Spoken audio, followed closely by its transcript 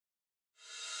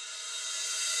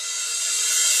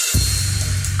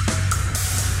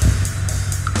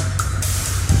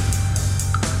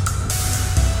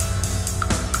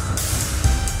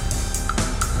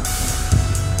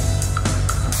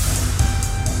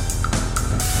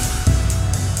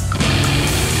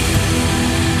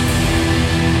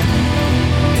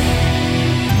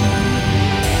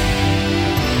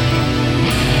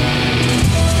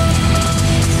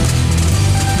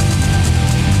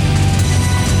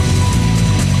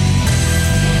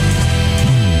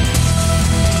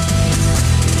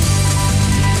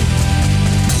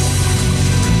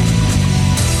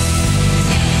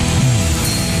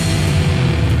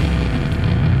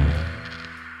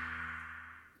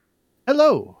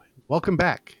Hello, welcome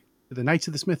back to the Knights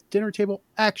of the Smith Dinner Table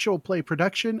actual play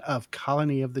production of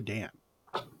Colony of the Damned.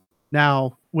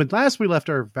 Now, when last we left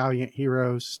our valiant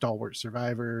heroes, stalwart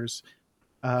survivors,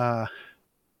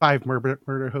 five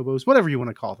murder hobos, whatever you want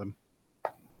to call them.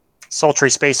 Sultry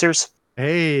spacers.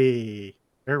 Hey,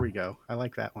 there we go. I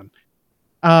like that one.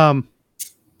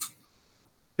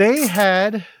 They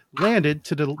had landed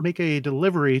to make a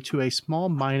delivery to a small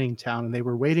mining town, and they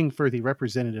were waiting for the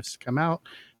representatives to come out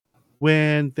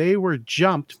when they were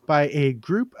jumped by a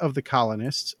group of the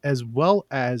colonists as well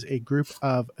as a group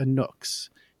of Anooks.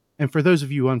 And for those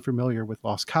of you unfamiliar with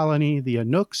Lost Colony, the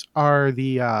Anooks are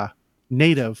the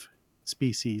native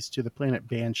species to the planet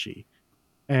Banshee.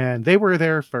 And they were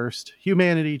there first.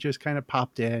 Humanity just kind of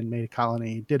popped in, made a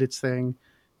colony, did its thing.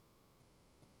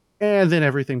 And then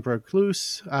everything broke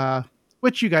loose,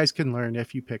 which you guys can learn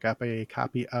if you pick up a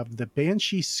copy of the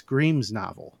Banshee Screams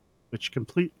novel, which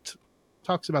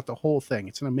talks about the whole thing.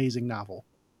 It's an amazing novel.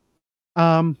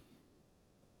 Beyond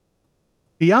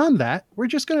that, we're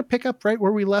just going to pick up right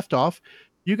where we left off.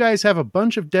 You guys have a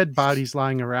bunch of dead bodies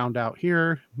lying around out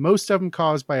here, most of them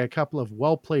caused by a couple of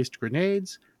well-placed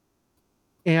grenades.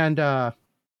 And we'll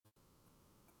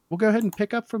go ahead and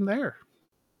pick up from there.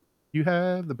 You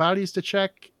have the bodies to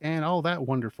check and all that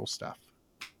wonderful stuff.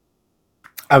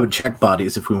 I would check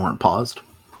bodies if we weren't paused.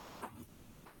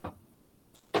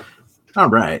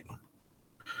 All right.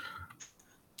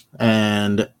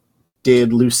 And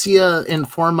did Lucia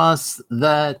inform us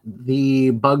that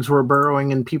the bugs were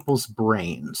burrowing in people's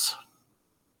brains?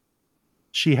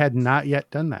 She had not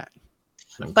yet done that.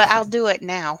 But I'll do it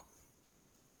now.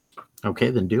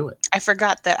 Okay, then do it. I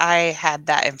forgot that I had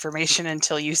that information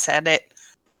until you said it.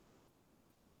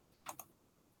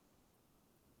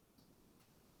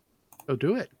 So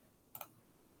do it.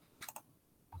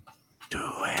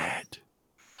 Do it.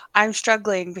 I'm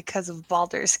struggling because of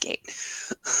Baldur's Gate.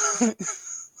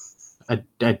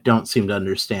 I don't seem to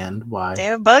understand why. They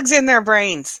have bugs in their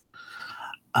brains.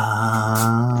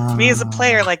 Me as a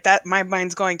player, like that, my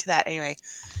mind's going to that anyway.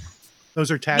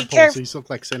 Those are tadpoles. These look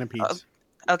like centipedes.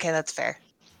 Okay, that's fair.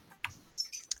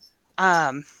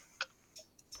 Hold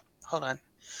on.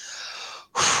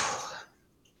 A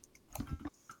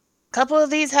couple of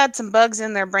these had some bugs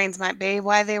in their brains, might be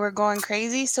why they were going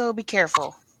crazy, so be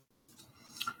careful.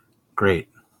 Great.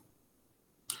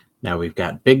 Now we've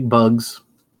got big bugs,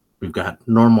 we've got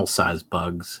normal size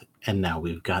bugs, and now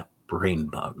we've got brain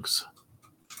bugs.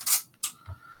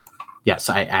 Yes,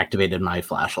 I activated my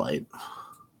flashlight.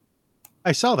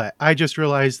 I saw that. I just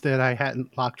realized that I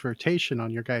hadn't locked rotation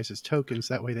on your guys' tokens.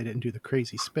 That way they didn't do the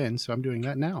crazy spin, so I'm doing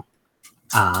that now.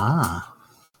 Ah.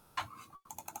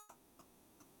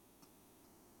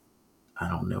 I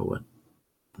don't know what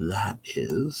that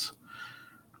is.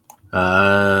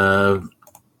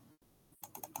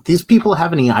 These people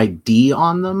have any ID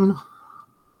on them?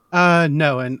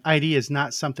 No, an ID is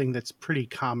not something that's pretty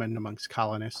common amongst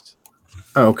colonists.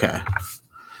 Okay.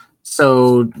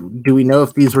 So, do we know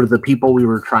if these were the people we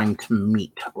were trying to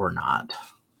meet or not?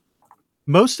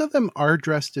 Most of them are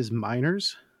dressed as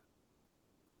miners.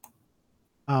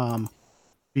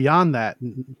 Beyond that,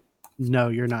 no,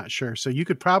 you're not sure. So you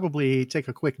could probably take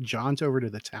a quick jaunt over to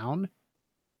the town,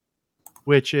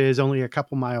 which is only a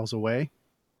couple miles away.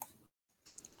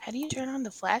 How do you turn on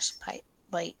the flashlight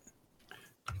light?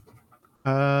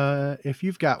 If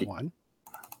you've got one.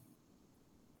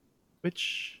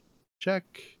 Which, check.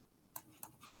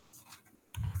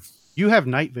 You have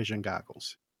night vision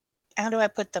goggles. How do I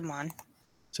put them on?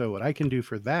 So what I can do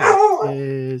for that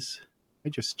is I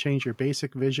just change your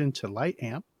basic vision to light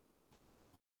amp.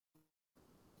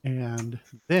 And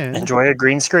then enjoy a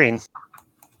green screen.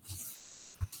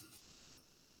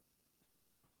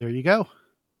 There you go.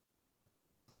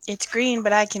 It's green,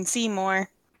 but I can see more.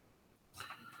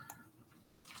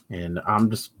 And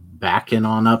I'm just backing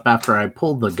on up after I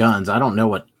pulled the guns. I don't know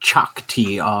what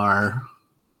Chakti are.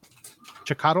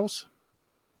 Chakotls?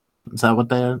 Is that what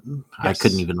they're? Yes. I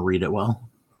couldn't even read it well.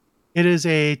 It is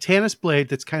a Tannis blade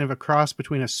that's kind of a cross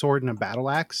between a sword and a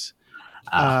battle axe.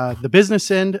 The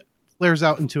business end flares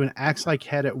out into an axe-like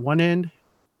head at one end.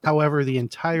 However, the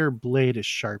entire blade is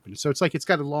sharpened. So it's like it's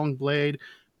got a long blade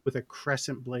with a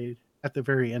crescent blade at the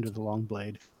very end of the long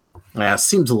blade. Yeah,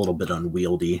 seems a little bit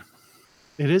unwieldy.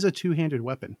 It is a two-handed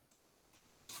weapon.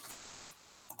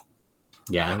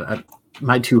 Yeah,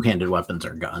 my two-handed weapons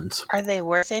are guns. Are they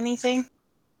worth anything?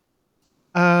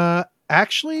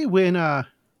 Actually, when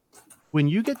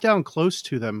you get down close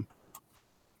to them,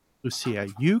 Lucia,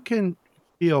 you can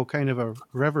feel kind of a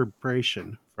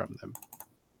reverberation from them.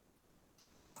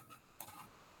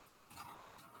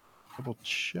 Double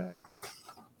check.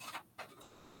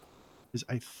 is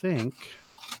I think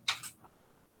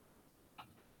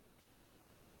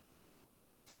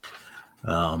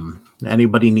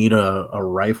Anybody need a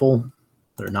rifle?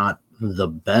 They're not the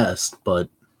best, but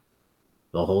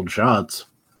they'll hold shots.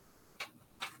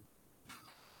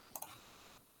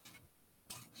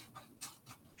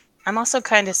 I'm also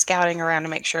kind of scouting around to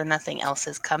make sure nothing else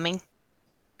is coming.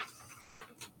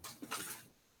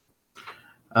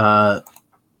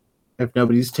 If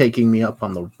nobody's taking me up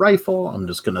on the rifle, I'm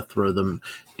just going to throw them.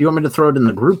 Do you want me to throw it in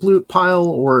the group loot pile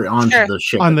or onto Sure. the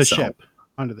ship on the itself? ship.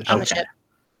 Onto the ship. On the ship.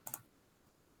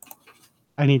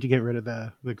 I need to get rid of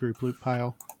the group loot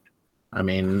pile. I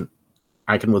mean,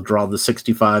 I can withdraw the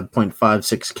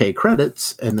 65.56k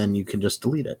credits, and then you can just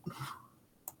delete it.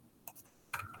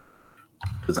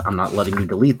 Because I'm not letting you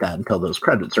delete that until those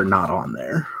credits are not on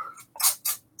there.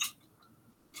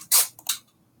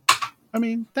 I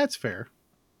mean, that's fair.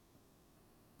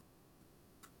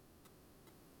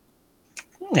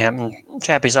 Yeah,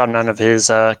 Chappie saw none of his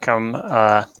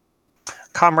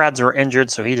comrades were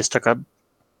injured, so he just took a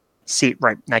seat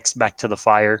right next back to the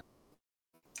fire.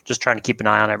 Just trying to keep an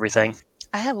eye on everything.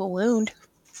 I have a wound.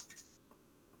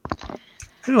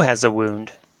 Who has a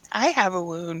wound? I have a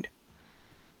wound.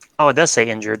 Oh, it does say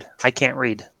injured. I can't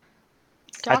read.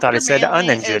 I thought it said Manley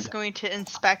uninjured. is going to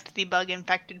inspect the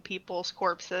bug-infected people's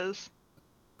corpses.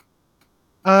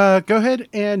 Go ahead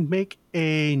and make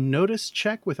a notice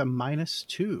check with a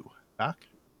 -2, Doc.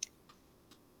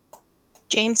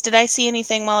 James, did I see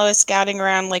anything while I was scouting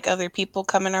around, like other people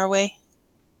coming our way?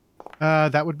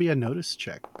 That would be a notice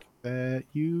check that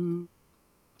you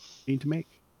need to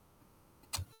make.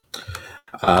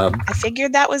 I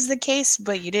figured that was the case,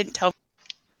 but you didn't tell me.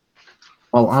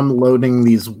 While I'm loading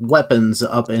these weapons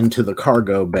up into the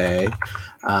cargo bay,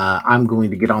 I'm going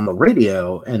to get on the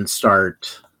radio and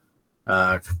start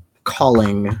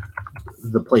calling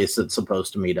the place that's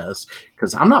supposed to meet us,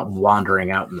 because I'm not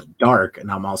wandering out in the dark, and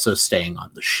I'm also staying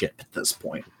on the ship at this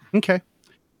point. Okay.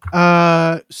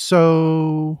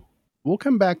 So we'll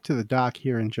come back to the dock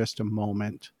here in just a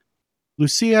moment.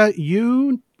 Lucia,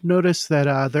 you notice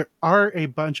that there are a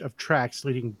bunch of tracks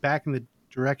leading back in the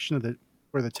direction of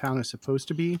where the town is supposed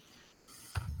to be.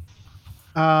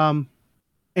 And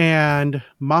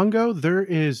Mongo, there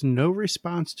is no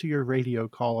response to your radio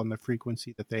call on the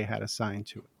frequency that they had assigned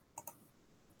to it.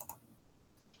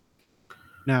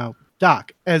 Now,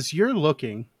 Doc, as you're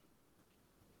looking,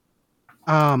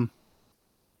 all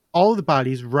of the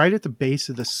bodies right at the base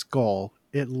of the skull,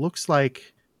 it looks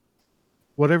like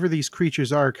whatever these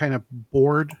creatures are kind of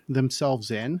bored themselves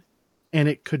in, and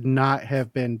it could not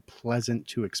have been pleasant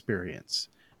to experience.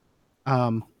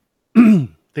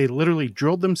 They literally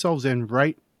drilled themselves in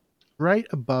right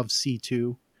above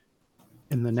C2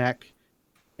 in the neck.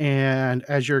 And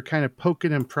as you're kind of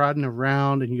poking and prodding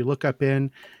around and you look up in,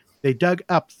 they dug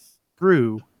up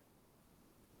through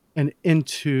and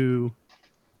into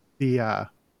the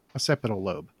occipital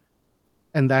lobe.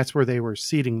 And that's where they were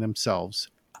seating themselves.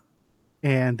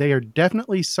 And they are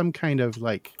definitely some kind of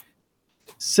like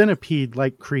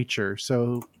centipede-like creature.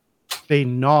 So they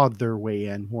gnawed their way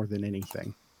in more than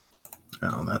anything.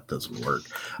 No, that doesn't work.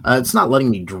 It's not letting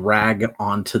me drag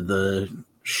onto the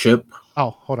ship.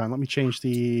 Oh, hold on. Let me change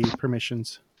the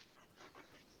permissions.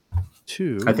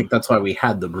 I think that's why we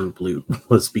had the group loot,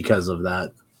 was because of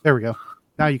that. There we go.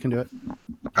 Now you can do it.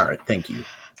 All right, thank you.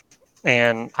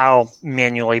 And I'll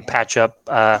manually patch up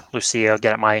Lucia,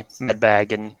 get at my med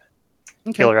bag, and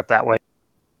Okay. heal her up that way.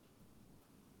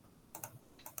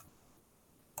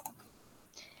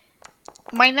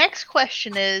 My next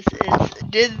question is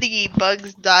did the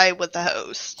bugs die with the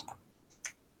host?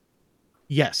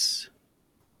 Yes.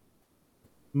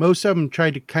 Most of them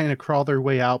tried to kind of crawl their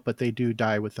way out, but they do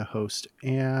die with the host.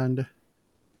 And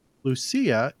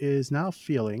Lucia is now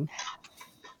feeling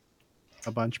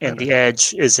a bunch better. And the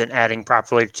edge isn't adding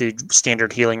properly to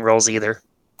standard healing rolls either.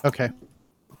 Okay.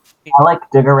 I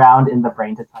dig around in the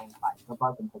brain to try and find the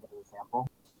bug and take it as a sample.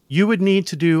 You would need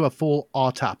to do a full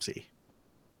autopsy.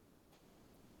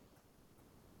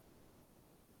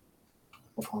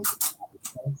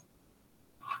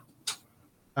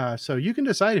 So you can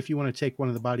decide if you want to take one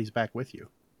of the bodies back with you.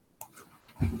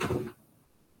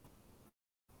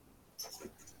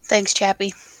 Thanks,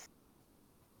 Chappie.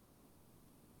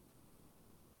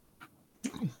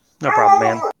 No problem,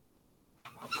 man.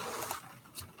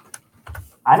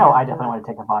 I know I definitely want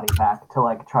to take a body back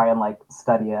to try and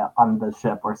study it on the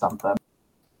ship or something.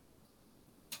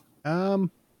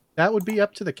 That would be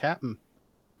up to the captain.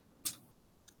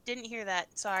 Didn't hear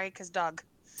that. Sorry, because dog.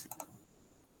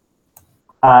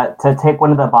 To take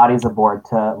one of the bodies aboard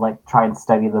to try and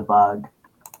study the bug.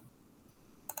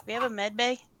 We have a med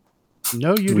bay?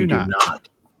 No, you we do not.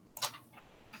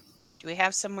 Do we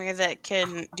have somewhere that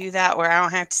can do that where I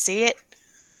don't have to see it?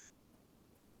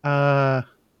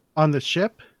 On the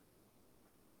ship?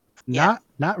 Yeah.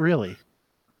 Not really.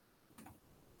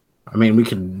 I mean, we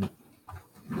can.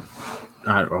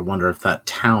 I wonder if that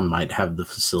town might have the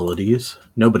facilities.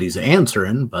 Nobody's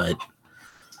answering, but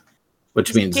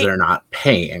which means they're not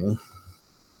paying.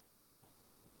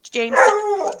 James,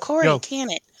 Corey, Yo. can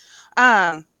it?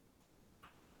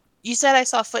 You said I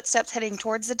saw footsteps heading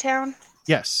towards the town?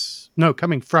 Yes. No,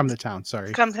 coming from the town,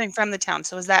 sorry. Coming from the town.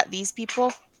 So is that these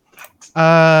people?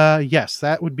 Yes,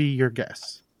 that would be your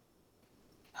guess.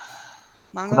 So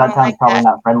Mongo that don't town's like probably that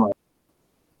not friendly.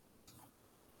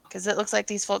 because it looks like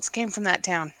these folks came from that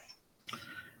town.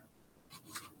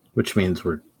 Which means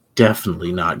we're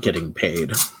definitely not getting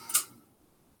paid.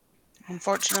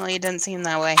 Unfortunately, it doesn't seem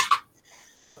that way.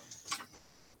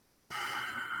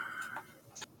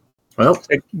 Well,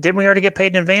 Didn't we already get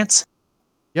paid in advance?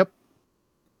 Yep.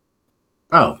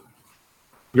 oh,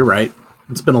 you're right.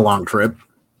 It's been a long trip.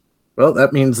 Well,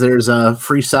 that means there's a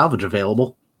free salvage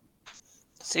available.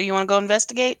 So you want to go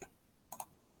investigate?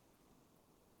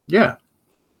 Yeah.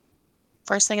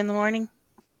 First thing in the morning?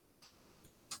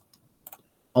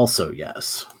 Also,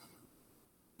 yes.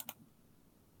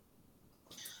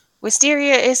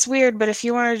 Wisteria is weird, but if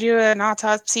you want to do an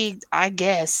autopsy, I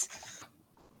guess.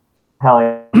 Hell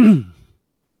yeah.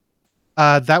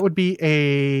 That would be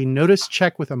a notice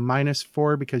check with a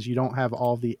 -4 because you don't have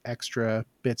all the extra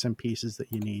bits and pieces that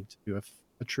you need to do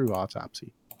a true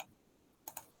autopsy.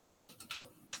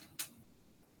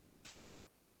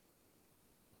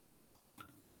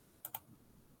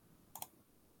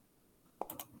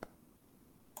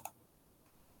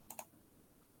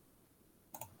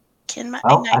 Can my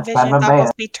Oh, night I vision found my goggles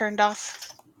bed. be turned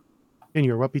off? Can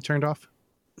your what be turned off?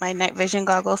 My night vision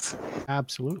goggles.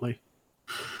 Absolutely.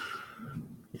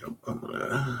 Yep, I'm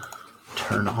gonna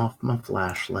turn off my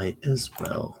flashlight as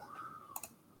well.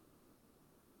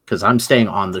 Because I'm staying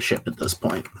on the ship at this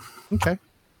point. Okay.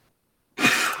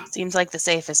 Seems like the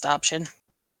safest option.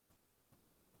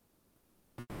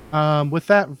 With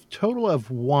that total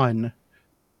of 1,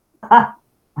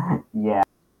 Yeah.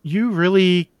 you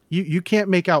really you can't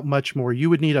make out much more. You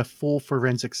would need a full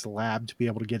forensics lab to be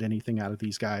able to get anything out of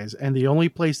these guys. And the only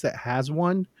place that has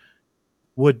one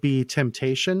would be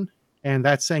Temptation. And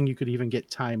that's saying you could even get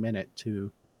time in it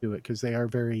to do it because they are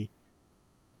very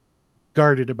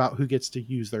guarded about who gets to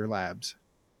use their labs.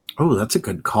 Oh, that's a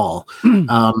good call.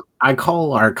 I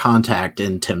call our contact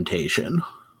in Temptation.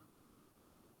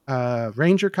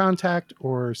 Ranger contact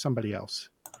or somebody else?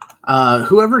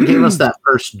 Whoever gave us that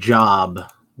first job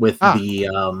with that the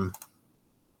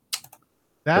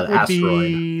would asteroid.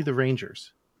 be the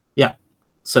Rangers. Yeah.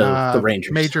 So the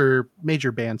Rangers.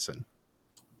 Major Banson.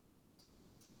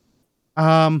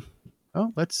 Oh,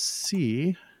 let's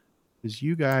see. Because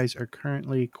you guys are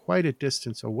currently quite a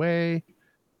distance away.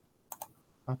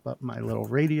 Pop up my little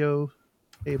radio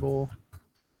table.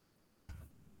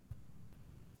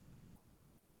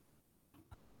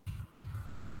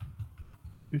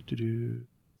 Doo-doo-doo.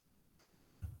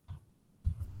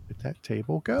 Let that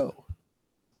table go.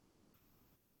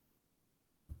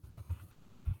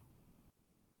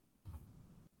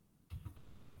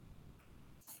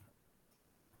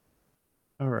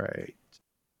 All right.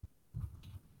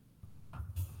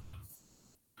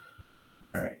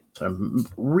 All right. So I'm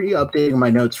re-updating my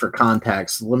notes for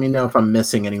contacts. Let me know if I'm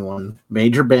missing anyone.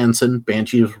 Major Banson,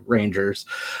 Banshee's Rangers,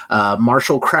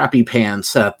 Marshall Crappy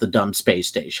Pants at the dumb space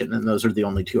station. And those are the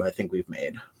only 2 I think we've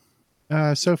made.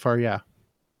 So far, yeah.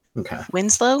 Okay.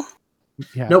 Winslow?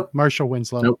 Yeah. Nope. Marshall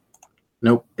Winslow.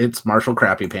 Nope. It's Marshall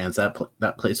Crappy Pants.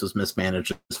 That place was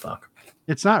mismanaged as fuck.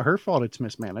 It's not her fault it's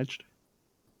mismanaged.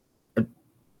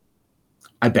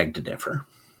 I beg to differ.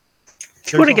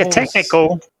 If you want to There's a get whole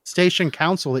technical, Station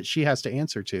council that she has to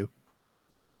answer to.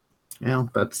 Yeah,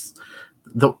 that's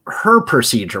her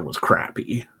procedure was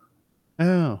crappy.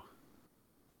 Oh.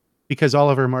 Because all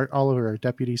of her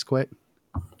deputies quit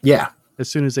Yeah. as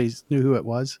soon as they knew who it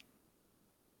was.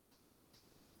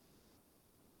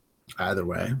 Either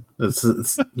way,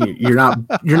 you're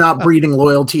not breeding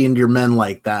loyalty into your men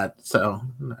like that. So,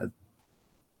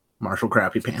 Marshall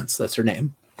Crappy Pants, that's her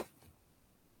name.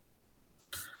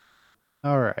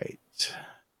 All right.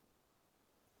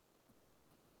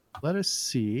 Let us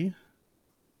see.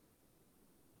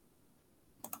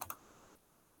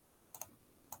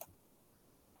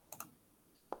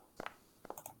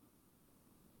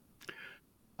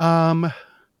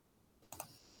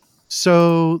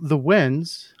 So the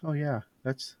winds. Oh yeah,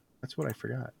 that's what I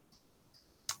forgot.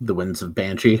 The Winds of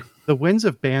Banshee. The winds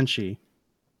of Banshee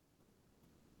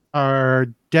are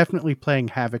definitely playing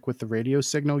havoc with the radio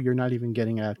signal. You're not even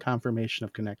getting a confirmation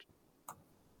of connection.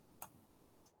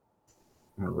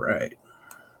 All right.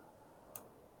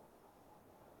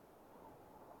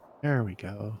 There we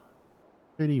go.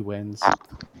 Pretty wins.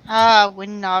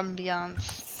 Wind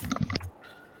ambiance.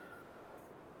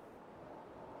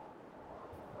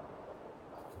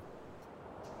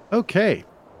 Okay.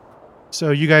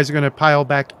 So you guys are going to pile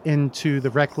back into the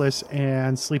Reckless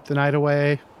and sleep the night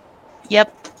away.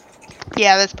 Yep.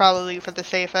 Yeah, that's probably for the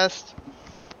safest.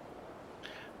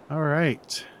 All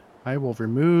right. I will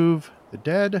remove the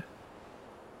dead.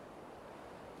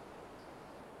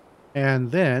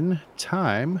 And then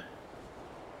time,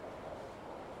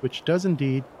 which does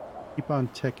indeed keep on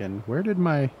ticking. Where did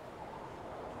my...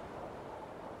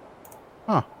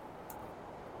 Huh.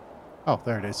 Oh,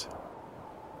 there it is.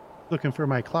 Looking for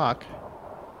my clock.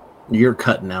 You're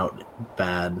cutting out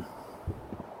bad.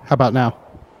 How about now?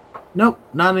 Nope,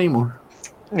 not anymore.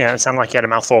 Yeah, it sounded like you had a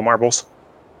mouthful of marbles.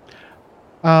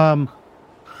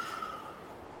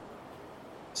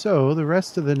 So the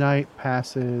rest of the night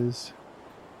passes.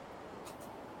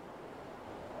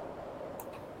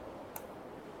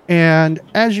 And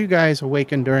as you guys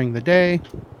awaken during the day,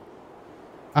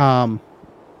 are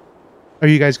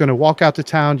you guys going to walk out to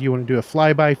town? Do you want to do a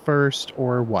flyby first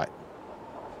or what?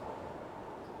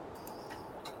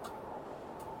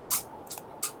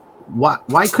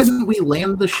 Why couldn't we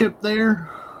land the ship there?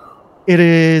 It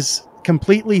is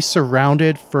completely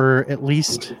surrounded for at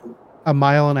least a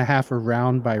mile and a half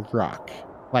around by rock,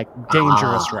 like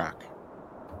dangerous rock.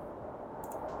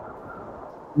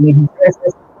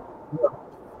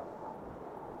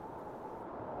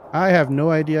 I have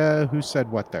no idea who said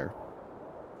what there.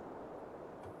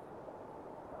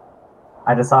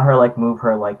 I just saw her like move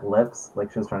her like lips,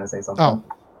 like she was trying to say something. Oh.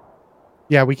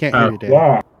 Yeah, we can't hear you, Dan.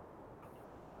 Yeah.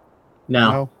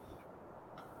 No.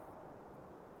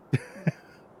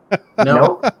 No.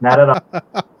 Nope, not at all.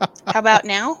 How about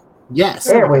now? Yes.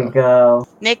 There we go.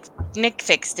 Nick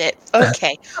fixed it.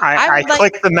 Okay. I would like-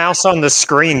 clicked the mouse on the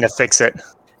screen to fix it.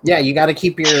 Yeah, you got to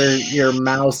keep your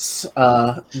mouse,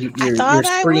 your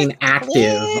screen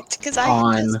active because I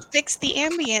on. just fixed the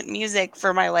ambient music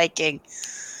for my liking.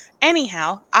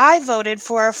 Anyhow, I voted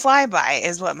for a flyby,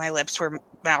 is what my lips were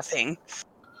mouthing.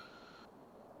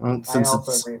 Well, I since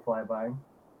also it's agree flyby.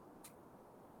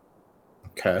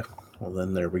 okay. Well,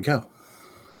 then there we go.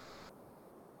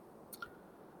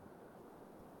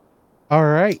 All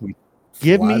right.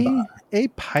 Give Fly me by. a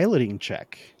piloting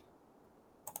check.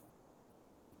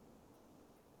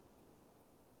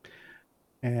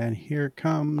 And here it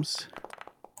comes.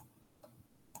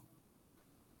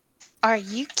 Are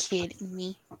you kidding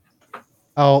me?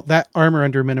 Oh, that armor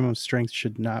under minimum strength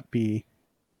should not be.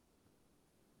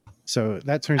 So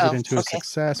that turns it into a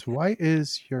success. Why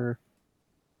is your...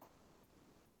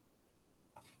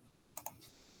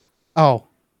 Oh.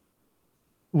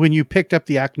 When you picked up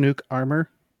the Aknuk armor,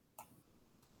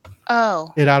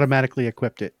 Oh. it automatically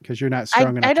equipped it because you're not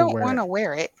strong enough I to don't wear want to it.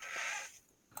 wear it.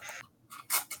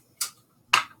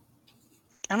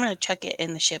 I'm going to chuck it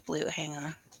in the ship loot. Hang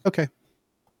on. Okay.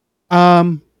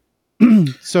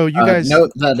 So you guys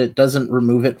note that it doesn't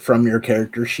remove it from your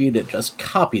character sheet; it just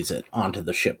copies it onto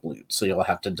the ship loot. So you'll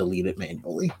have to delete it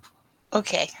manually.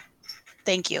 Okay.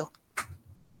 Thank you.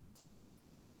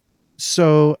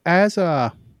 So as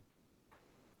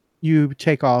you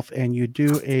take off and you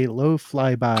do a low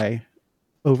flyby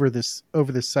over this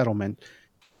settlement.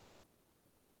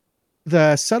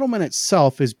 The settlement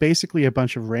itself is basically a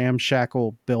bunch of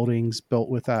ramshackle buildings built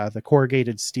with the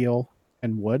corrugated steel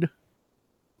and wood.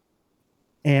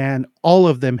 And all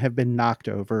of them have been knocked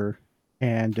over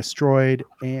and destroyed.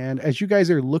 And as you guys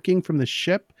are looking from the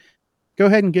ship, go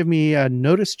ahead and give me a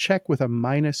notice check with a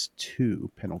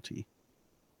 -2 penalty.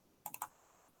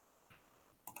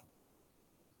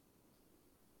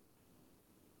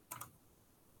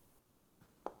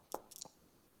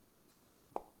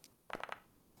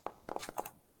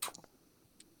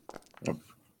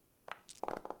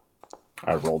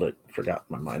 I rolled it, forgot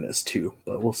my -2,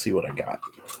 but we'll see what I got.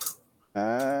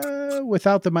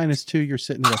 Without the -2, you're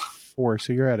sitting at a 4,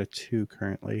 so you're at a 2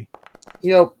 currently.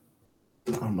 Yep.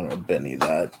 I'm gonna Benny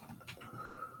that.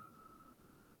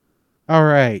 All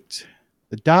right.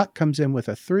 The Doc comes in with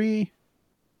a 3.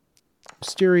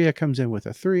 Wisteria comes in with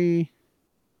a 3.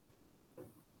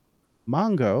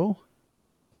 Mongo.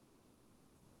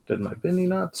 Did my Benny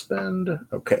not spend?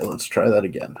 Okay, let's try that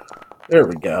again. There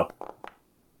we go.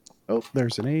 Oh,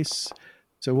 there's an ace.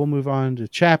 So we'll move on to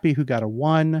Chappie, who got a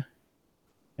 1.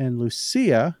 And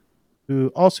Lucia,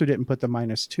 who also didn't put the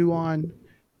 -2 on,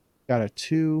 got a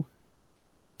 2.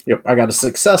 Yep, I got a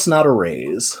success, not a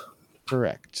raise.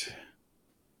 Correct.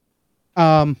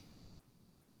 So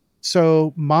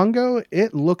Mongo,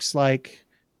 it looks like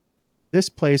this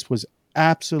place was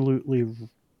absolutely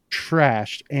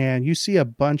trashed, and you see a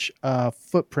bunch of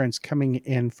footprints coming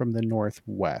in from the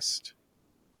northwest.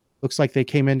 Looks like they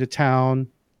came into town,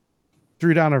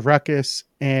 threw down a ruckus,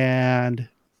 and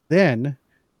then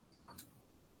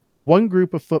one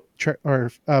group of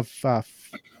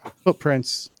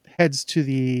footprints heads to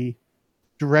the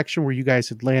direction where you guys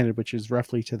had landed, which is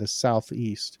roughly to the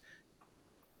southwest.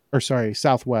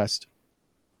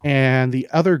 And the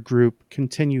other group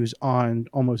continues on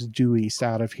almost due east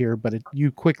out of here, but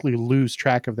you quickly lose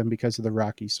track of them because of the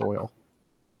rocky soil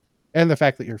and the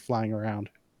fact that you're flying around.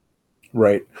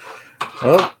 Right.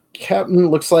 Well, Captain,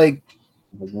 looks like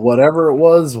whatever it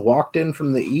was walked in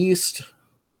from the east,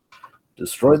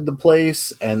 destroyed the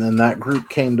place, and then that group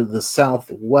came to the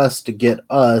southwest to get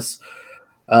us.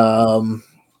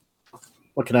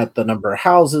 Looking at the number of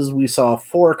houses, we saw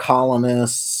 4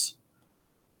 colonists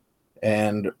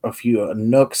and a few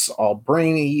nooks, all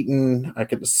brain eaten. I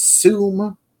could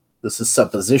assume, this is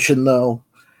supposition though,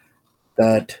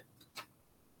 that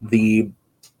the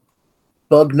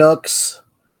bug nooks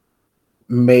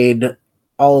made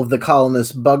all of the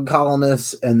colonists bug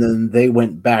colonists, and then they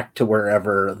went back to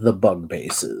wherever the bug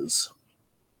base is.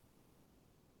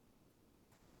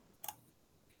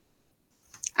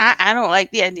 I don't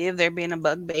like the idea of there being a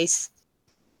bug base.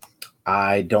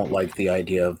 I don't like the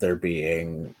idea of there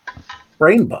being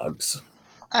brain bugs.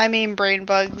 I mean, brain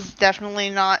bugs definitely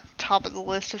not top of the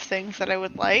list of things that I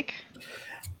would like.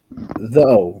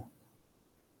 Though,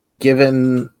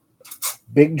 given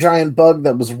big giant bug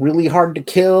that was really hard to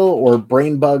kill or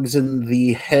brain bugs in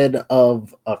the head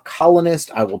of a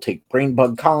colonist, I will take brain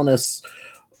bug colonists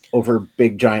over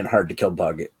big giant hard to kill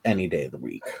bug any day of the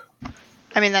week.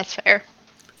 I mean, that's fair.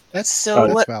 That's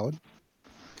what, valid.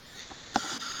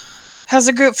 How's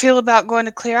the group feel about going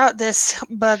to clear out this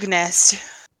bug nest?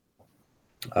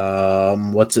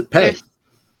 What's it pay?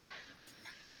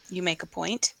 You make a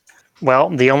point.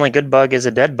 Well, the only good bug is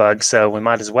a dead bug, so we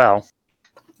might as well.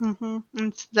 Mm-hmm.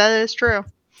 That is true.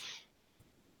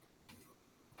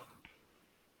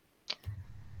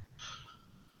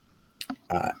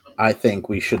 I think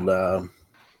we should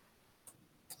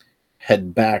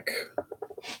head back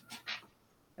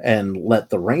and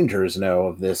let the Rangers know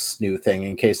of this new thing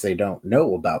in case they don't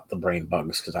know about the brain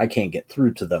bugs, because I can't get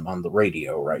through to them on the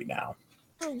radio right now.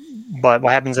 But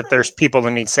what happens if there's people that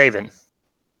need saving?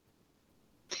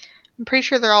 I'm pretty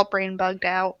sure they're all brain bugged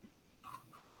out.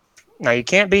 Now, you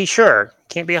can't be sure.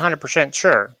 Can't be 100%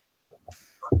 sure.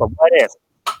 But what if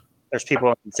there's people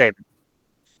that need saving?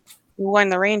 We warn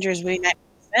the Rangers we might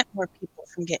prevent more people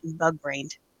from getting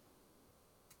bug-brained.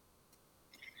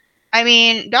 I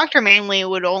mean, Dr. Manley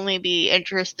would only be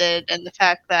interested in the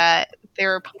fact that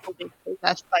there are people being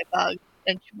possessed by bugs,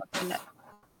 and she wants to know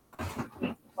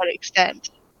to what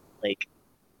extent. Like,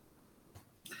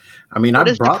 I mean, what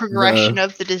is the progression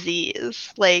of the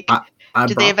disease? Like, I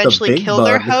do they eventually kill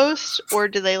their host, or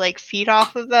do they like feed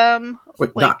off of them?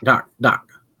 Wait, like, Doc.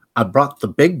 I brought the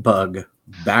big bug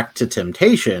back to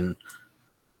Temptation,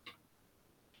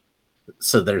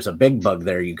 so there's a big bug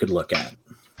there you could look at.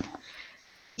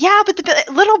 Yeah, but the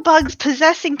little bugs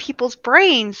possessing people's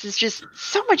brains is just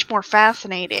so much more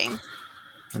fascinating.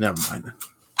 Never mind.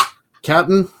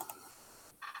 Captain,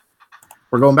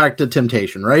 we're going back to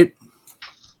Temptation, right?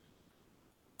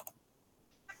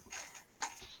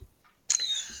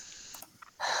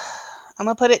 I'm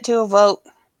going to put it to a vote.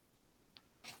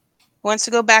 Who wants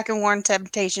to go back and warn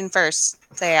Temptation first?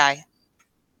 Say aye.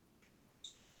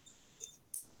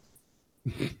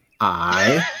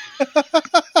 Aye.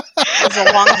 There's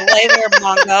a long delay there,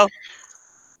 Mongo.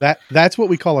 That's what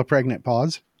we call a pregnant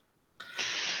pause.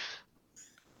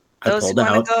 Those who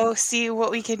want to go see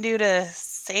what we can do to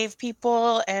save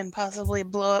people and possibly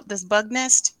blow up this bug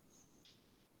nest?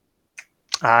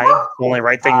 Aye. Only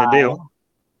right thing to do.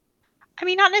 I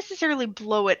mean, not necessarily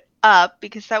blow it up,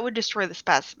 because that would destroy the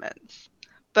specimens.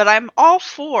 But I'm all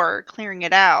for clearing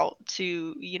it out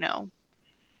to,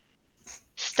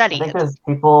 study I think it. there's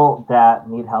people that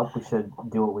need help. We should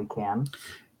do what we can.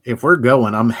 If we're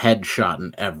going, I'm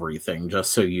headshotting everything,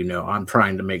 just so you know. I'm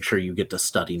trying to make sure you get to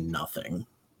study nothing.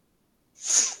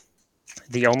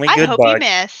 The only I good hope you bug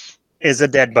miss. is a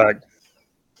dead bug.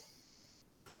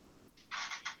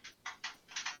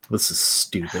 This is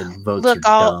stupid. Votes Look,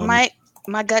 are dumb.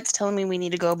 my gut's telling me we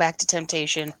need to go back to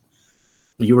Temptation.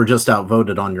 You were just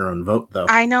outvoted on your own vote, though.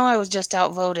 I know I was just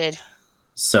outvoted.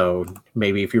 So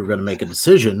maybe if you were going to make a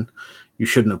decision, you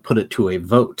shouldn't have put it to a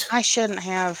vote. I shouldn't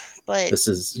have, but This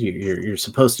is you're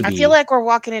supposed to be. I feel like we're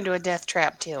walking into a death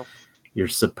trap too. You're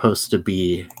supposed to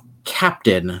be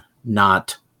captain,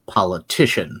 not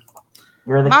politician.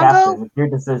 You're the Mongo? captain. It's your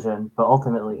decision, but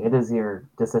ultimately it is your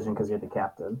decision because you're the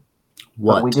captain.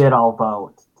 What? But we did all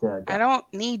vote to. I don't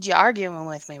need you arguing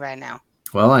with me right now.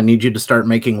 Well, I need you to start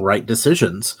making right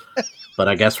decisions. But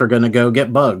I guess we're going to go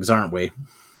get bugs, aren't we?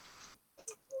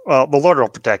 Well, the Lord will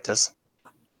protect us.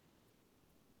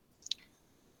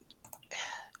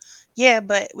 Yeah,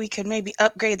 but we could maybe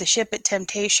upgrade the ship at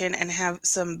Temptation and have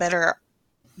some better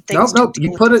No, things. no, to you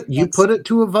deal put with it. You put it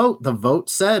to a vote. The vote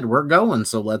said we're going,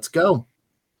 so let's go.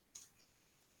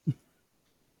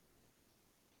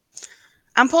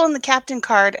 I'm pulling the captain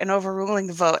card and overruling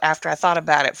the vote after I thought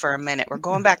about it for a minute. We're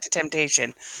going back to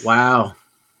Temptation. Wow.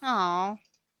 Oh.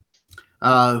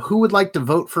 Who would like to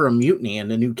vote for a mutiny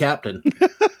and a new captain?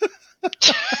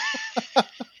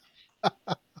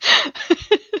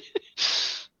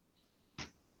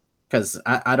 Because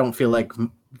I don't feel like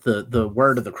the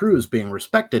word of the crew is being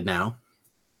respected now.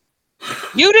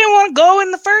 You didn't want to go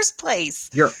in the first place.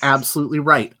 You're absolutely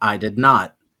right. I did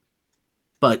not.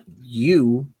 But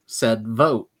you said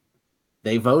vote.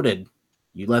 They voted.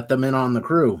 You let them in on the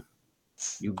crew.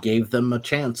 You gave them a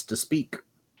chance to speak.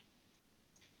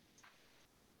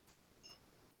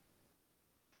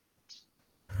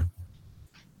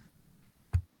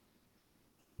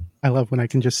 I love when I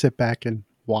can just sit back and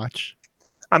watch.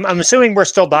 I'm assuming we're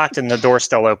still docked and the door's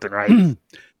still open, right?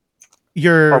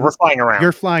 Or we're flying around.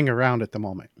 You're flying around at the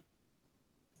moment.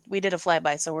 We did a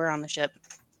flyby, so we're on the ship.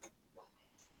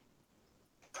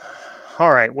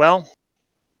 All right, well,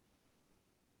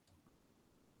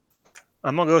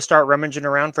 I'm going to go start rummaging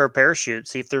around for a parachute,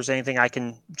 see if there's anything I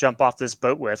can jump off this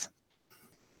boat with.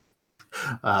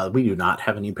 We do not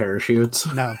have any parachutes.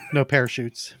 No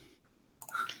parachutes.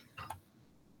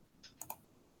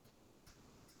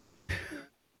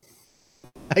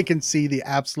 I can see the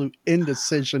absolute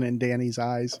indecision in Danny's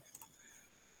eyes.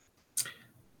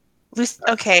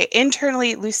 Okay,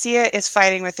 internally, Lucia is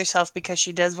fighting with herself because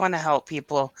she does want to help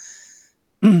people.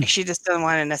 She just doesn't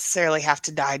want to necessarily have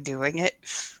to die doing it.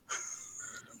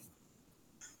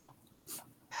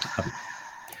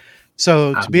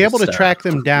 So to be able to track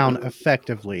them down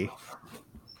effectively,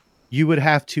 you would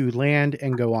have to land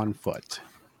and go on foot.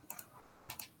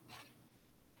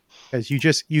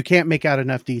 Because you can't make out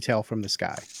enough detail from the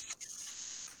sky.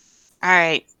 All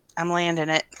right, I'm landing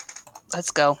it. Let's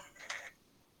go.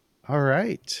 All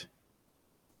right.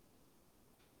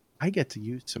 I get to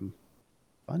use some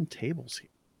fun tables here.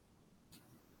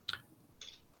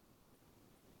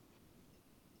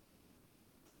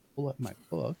 Pull up my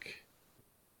book.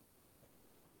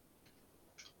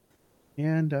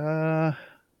 And all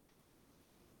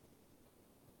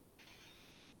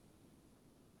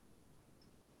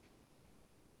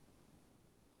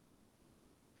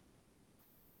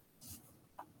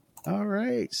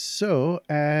right. So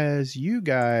as you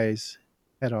guys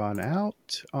head on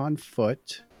out on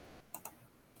foot,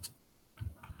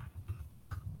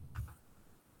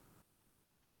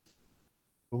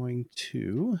 going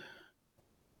to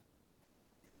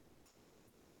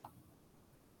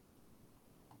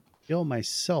deal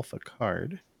myself a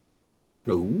card.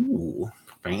 Ooh,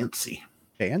 fancy.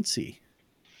 Fancy.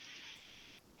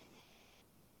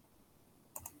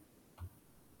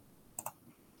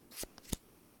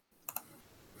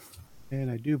 And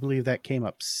I do believe that came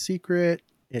up secret.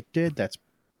 It did. That's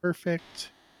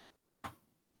perfect.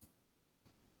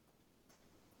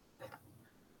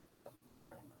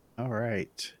 All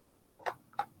right.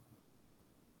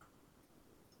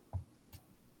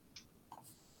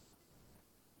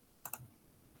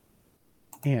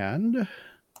 And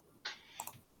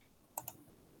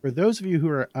for those of you who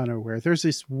are unaware, there's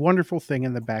this wonderful thing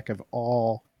in the back of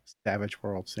all Savage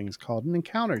Worlds things called an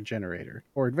encounter generator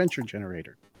or adventure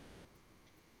generator.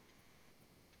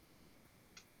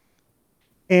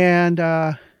 And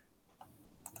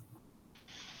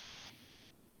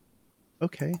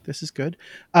okay, this is good.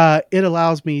 It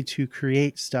allows me to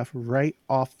create stuff right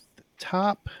off the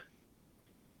top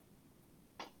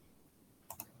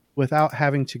without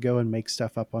having to go and make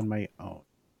stuff up on my own.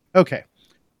 Okay.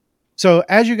 So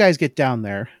as you guys get down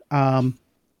there,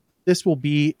 this will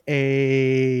be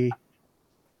a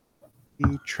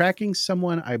tracking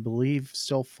someone, I believe,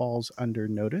 still falls under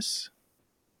notice.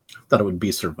 Thought it would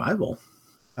be survival.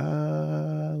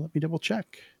 Let me double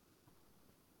check.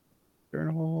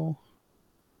 Journal.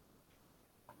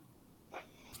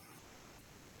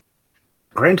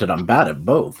 Granted, I'm bad at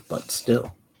both, but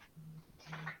still.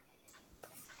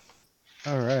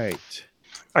 All right.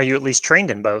 Are you at least trained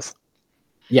in both?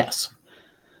 Yes.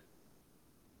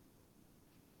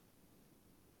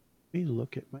 Let me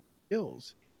look at my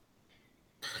skills.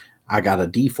 I got a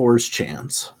D4's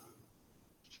chance.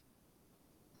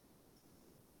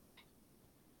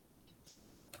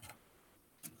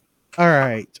 All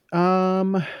right.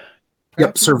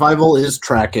 Yep, survival is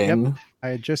tracking. Yep, I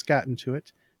had just gotten to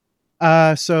it.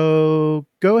 So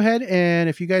go ahead, and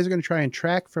if you guys are going to try and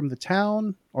track from the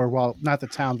town, or well, not the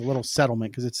town, the little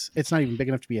settlement, because it's not even big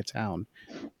enough to be a town.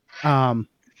 Go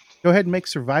ahead and make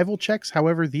survival checks.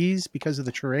 However, these, because of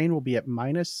the terrain, will be at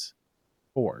 -4.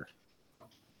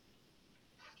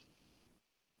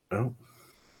 Oh.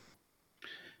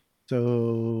 So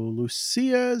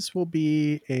Lucia's will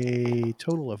be a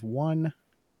total of 1.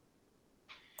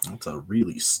 That's a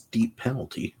really steep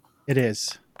penalty. It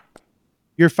is.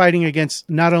 You're fighting against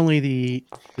not only the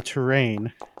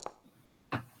terrain,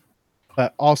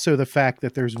 but also the fact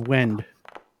that there's wind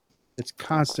that's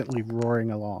constantly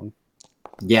roaring along.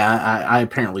 Yeah, I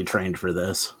apparently trained for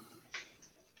this.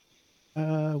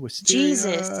 Wisteria,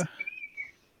 Jesus.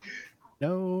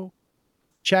 No.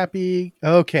 Chappie.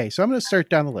 Okay, so I'm going to start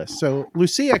down the list. So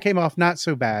Lucia came off not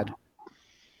so bad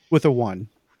with a 1,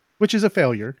 which is a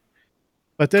failure.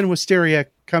 But then Wisteria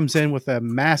comes in with a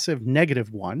massive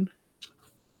 -1.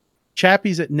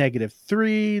 Chappie's at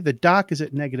 -3. The Doc is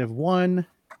at -1.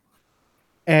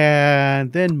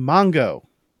 And then Mongo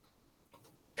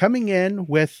coming in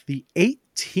with the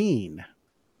 18.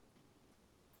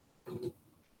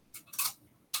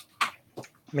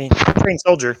 I mean, trained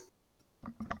soldier.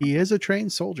 He is a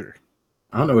trained soldier.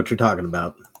 I don't know what you're talking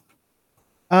about.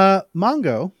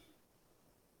 Mongo,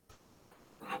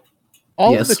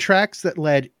 all Yes. of the tracks that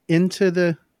led into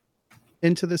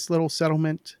this little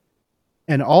settlement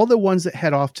and all the ones that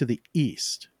head off to the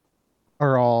east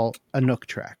are all Anouk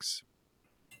tracks.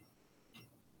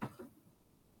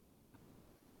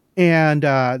 And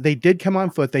they did come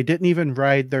on foot. They didn't even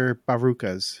ride their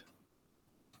barukas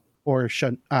or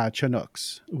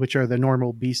Chinooks, which are the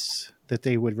normal beasts that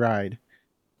they would ride.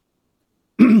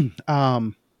 And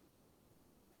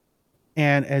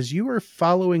as you are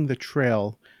following the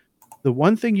trail, the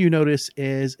one thing you notice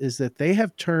is that they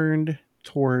have turned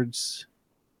towards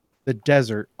the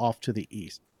desert off to the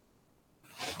east.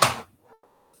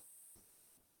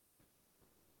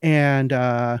 And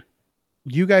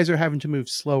you guys are having to move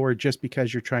slower just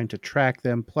because you're trying to track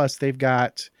them. Plus, they've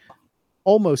got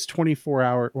almost 24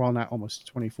 hour, well, not almost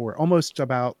 24, almost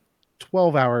about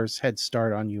 12 hours head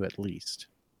start on you at least.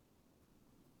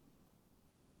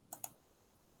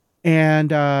 And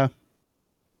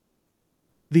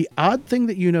the odd thing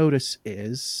that you notice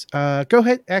is, go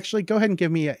ahead and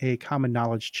give me a common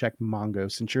knowledge check,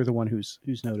 Mongo, since you're the one who's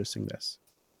noticing this.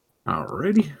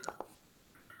 Alrighty.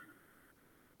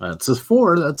 That's a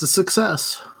 4. That's a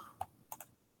success.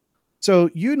 So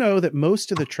you know that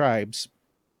most of the tribes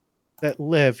that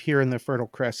live here in the Fertile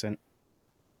Crescent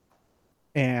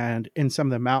and in some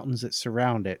of the mountains that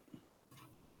surround it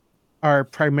are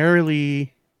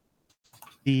primarily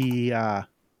the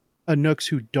Anooks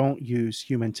who don't use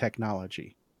human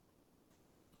technology.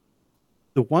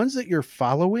 The ones that you're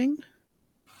following,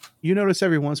 you notice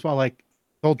every once in a while, like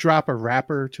they'll drop a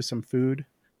wrapper to some food,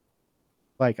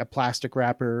 like a plastic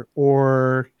wrapper,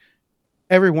 or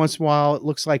every once in a while it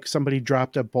looks like somebody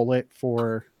dropped a bullet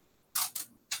for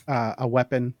a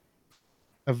weapon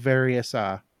of various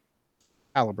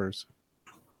calibers.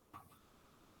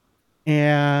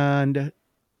 And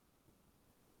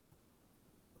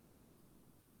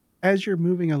as you're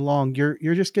moving along,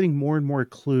 you're just getting more and more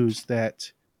clues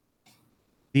that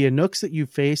the Anooks that you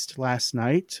faced last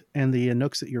night and the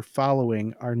Anooks that you're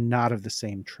following are not of the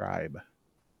same tribe.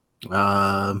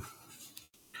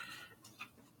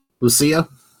 Lucia?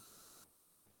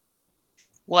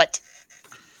 What?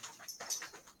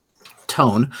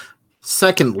 Tone.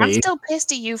 Secondly, I'm still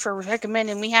pissed at you for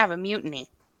recommending we have a mutiny.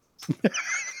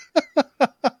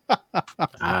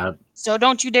 So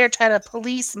don't you dare try to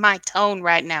police my tone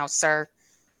right now, sir.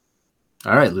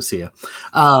 All right, Lucia.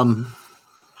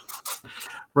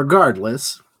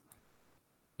 Regardless,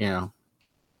 you know.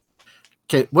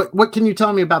 Okay, what can you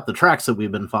tell me about the tracks that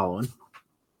we've been following,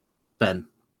 Ben?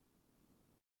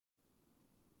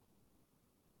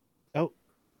 Oh,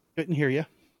 couldn't hear you.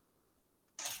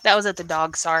 That was at the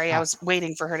dog. Sorry, I was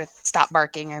waiting for her to stop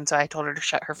barking, and so I told her to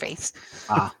shut her face.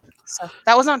 So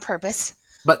that was on purpose.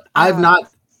 But I've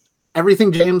not.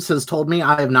 Everything James has told me,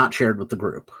 I have not shared with the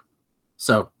group.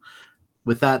 So,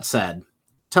 with that said,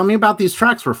 tell me about these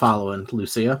tracks we're following,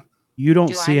 Lucia. You don't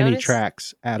Do see I any notice?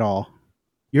 tracks at all.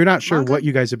 You're not sure Mongo? what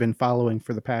you guys have been following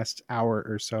for the past hour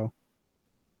or so.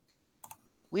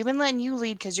 We've been letting you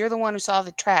lead because you're the one who saw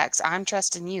the tracks. I'm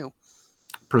trusting you.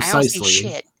 Precisely. I don't see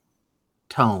shit.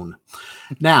 Tone.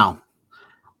 Now,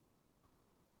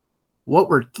 what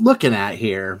we're looking at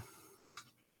here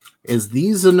is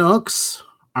these Anooks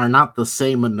are not the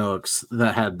same Anooks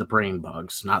that had the brain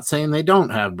bugs. Not saying they don't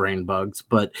have brain bugs,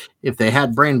 but if they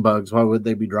had brain bugs, why would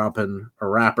they be dropping a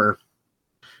wrapper,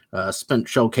 spent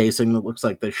shell casing that looks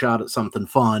like they shot at something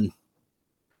fun?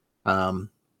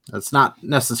 That's not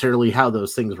necessarily how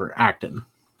those things were acting.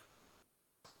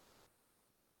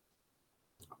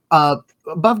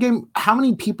 Above game, how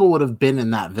many people would have been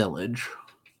in that village?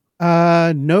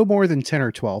 No more than 10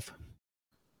 or 12.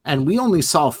 And we only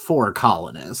saw 4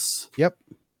 colonists. Yep.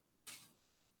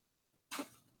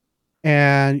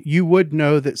 And you would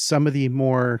know that some of the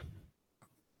more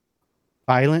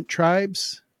violent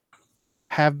tribes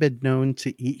have been known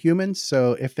to eat humans.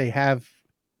 So if they have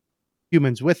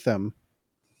humans with them,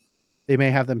 they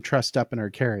may have them trussed up and are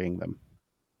carrying them.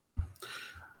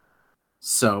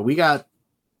 So we got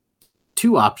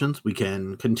 2 options. We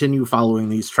can continue following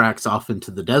these tracks off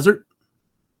into the desert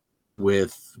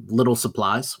with little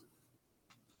supplies.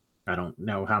 I don't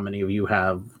know how many of you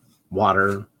have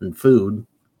water and food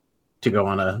to go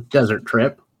on a desert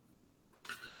trip.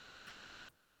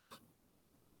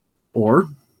 Or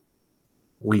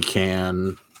we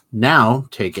can now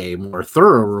take a more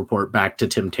thorough report back to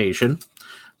Temptation,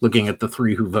 looking at the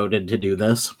 3 who voted to do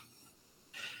this,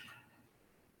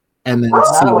 and then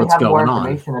see what's going on.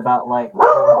 Information about like what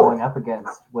we're going up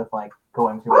against with like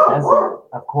going through a desert.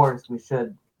 Of course, we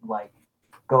should like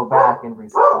go back and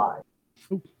resupply.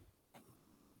 Ooh.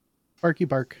 Barky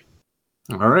bark.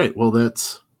 All right. Well,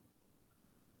 that's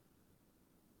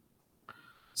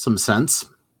some sense.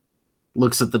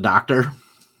 Looks at the doctor.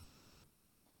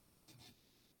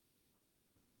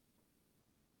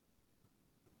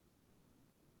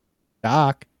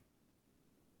 Doc.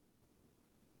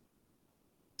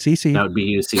 CC. That would be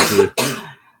you, CC.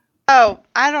 Oh,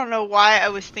 I don't know why I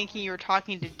was thinking you were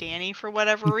talking to Danny for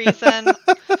whatever reason.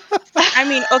 I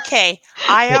mean, okay,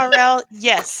 IRL,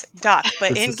 yes, Doc,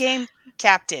 but in-game,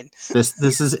 Captain.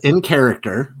 This is in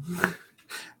character.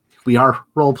 We are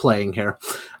role playing here.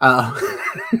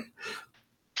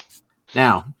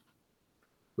 Now,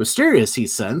 Mysterious, he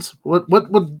sends. What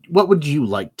would you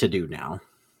like to do now?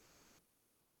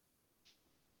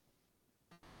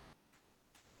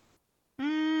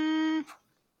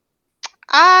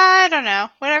 I don't know.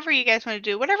 Whatever you guys want to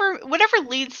do. Whatever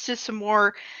leads to some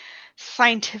more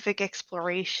scientific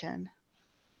exploration.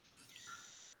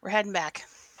 We're heading back.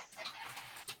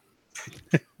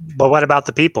 But what about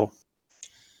the people?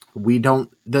 We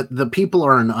don't. The people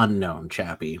are an unknown,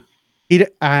 Chappie.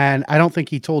 And I don't think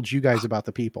he told you guys about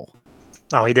the people.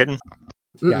 Oh, he didn't?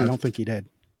 Yeah, I don't think he did.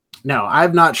 No,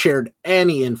 I've not shared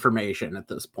any information at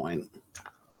this point.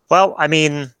 Well, I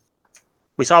mean,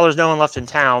 we saw there's no one left in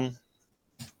town.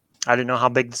 I didn't know how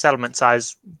big the settlement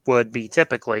size would be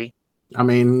typically. I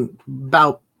mean,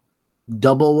 about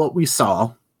double what we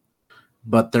saw,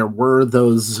 but there were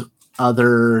those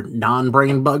other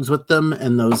non-brain bugs with them,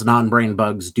 and those non-brain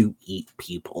bugs do eat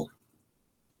people.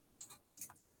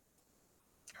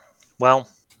 Well,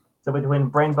 so between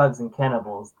brain bugs and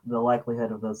cannibals, the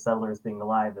likelihood of those settlers being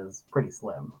alive is pretty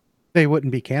slim. They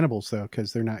wouldn't be cannibals, though,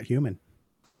 because they're not human.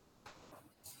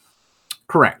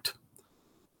 Correct.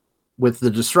 With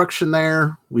the destruction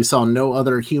there, we saw no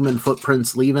other human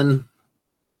footprints leaving.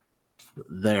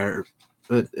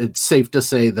 It's safe to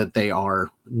say that they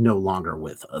are no longer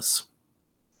with us.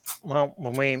 Well,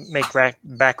 when we make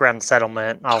background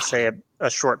settlement, I'll say a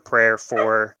short prayer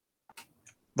for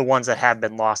the ones that have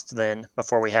been lost then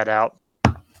before we head out.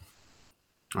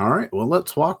 All right. Well,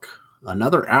 let's walk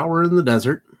another hour in the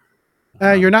desert.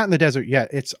 You're not in the desert yet.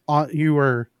 It's on. You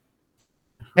were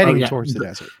heading towards the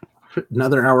desert.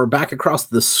 Another hour back across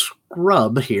the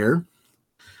scrub here.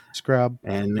 Scrub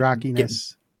and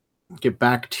rockiness. Get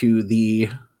back to the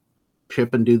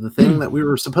ship and do the thing that we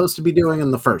were supposed to be doing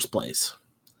in the first place.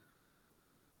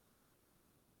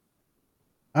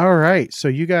 All right. So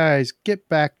you guys get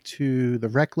back to the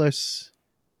Reckless,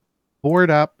 board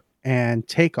up, and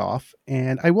take off.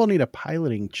 And I will need a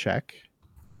piloting check,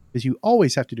 because you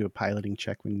always have to do a piloting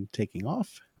check when taking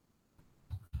off.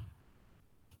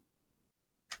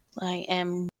 I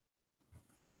am.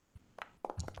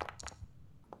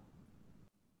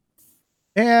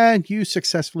 And you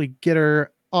successfully get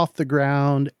her off the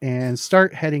ground and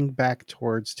start heading back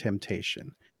towards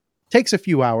Temptation. Takes a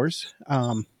few hours.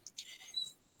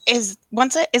 Is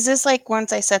this like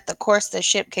once I set the course, the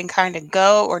ship can kind of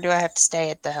go, or do I have to stay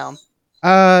at the helm?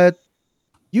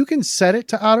 You can set it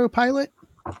to autopilot,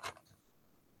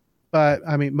 but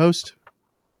I mean most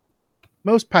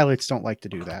pilots don't like to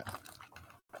do that.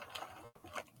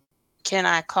 Can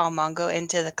I call Mongo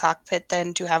into the cockpit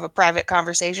then to have a private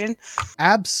conversation?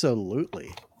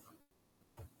 Absolutely.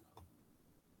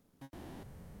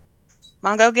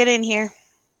 Mongo, get in here.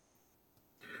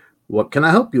 What can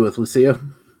I help you with, Lucia?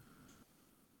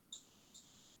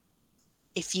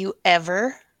 If you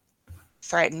ever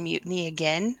threaten mutiny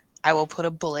again, I will put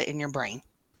a bullet in your brain.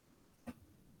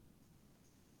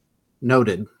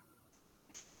 Noted.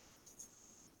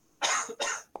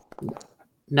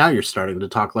 Now you're starting to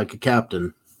talk like a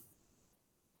captain.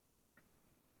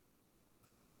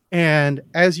 And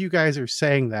as you guys are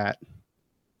saying that,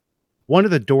 one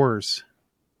of the doors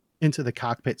into the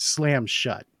cockpit slams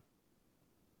shut.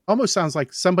 Almost sounds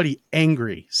like somebody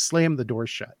angry slammed the door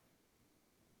shut.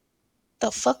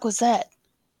 The fuck was that?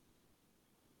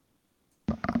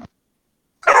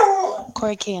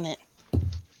 Corey Cannon.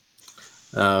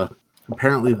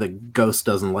 Apparently the ghost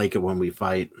doesn't like it when we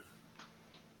fight.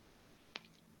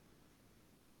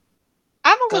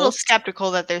 I'm a little Ghost?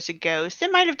 skeptical that there's a ghost.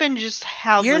 It might have been just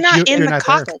how You're the not in you're the not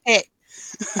there. cockpit.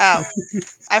 Oh,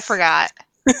 I forgot.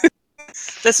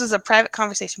 This was a private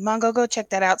conversation. Mongo, go check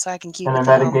that out so I can keep In it a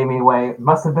down. metagaming way, it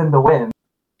must have been the wind.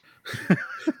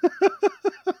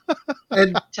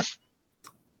 And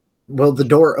will the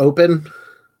door open?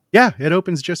 Yeah, it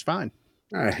opens just fine.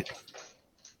 All right.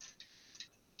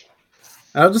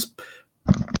 I'll just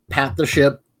pat the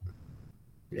ship.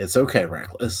 It's okay,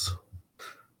 Reckless.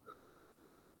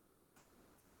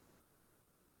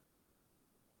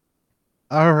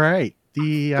 All right.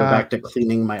 Go back to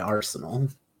cleaning my arsenal.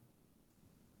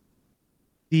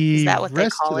 The Is that what they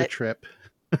rest call of the it? trip.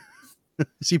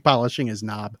 Is he polishing his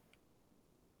knob?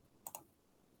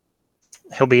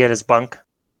 He'll be at his bunk.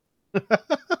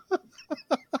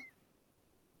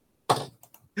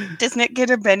 Does Nick get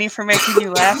a Benny for making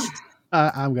you laugh?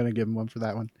 I'm going to give him one for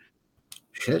that one.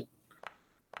 Shit.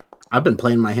 I've been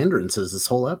playing my hindrances this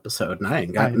whole episode, and I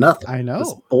ain't got I- nothing. I know.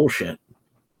 This bullshit.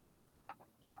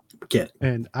 Get.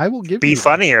 And I will give Be you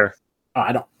funnier. Oh,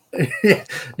 I don't.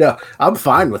 No, I'm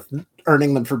fine with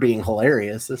earning them for being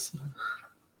hilarious. This.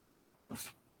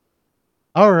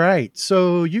 All right.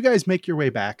 So you guys make your way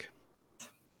back.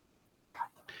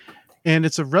 And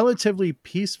it's a relatively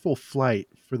peaceful flight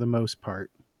for the most part.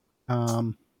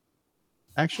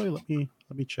 Actually, let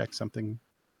me check something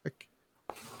quick.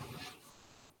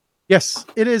 Yes,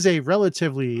 it is a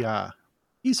relatively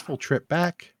peaceful trip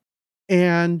back.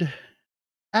 And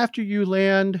after you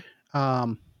land,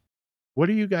 what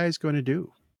are you guys going to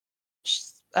do?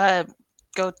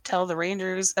 Go tell the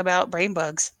Rangers about brain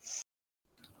bugs.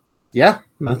 Yeah,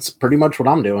 that's pretty much what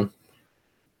I'm doing.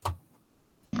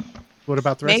 What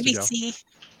about the rest Maybe of y'all? see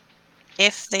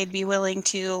if they'd be willing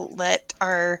to let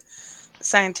our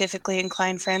scientifically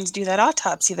inclined friends do that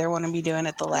autopsy they want to be doing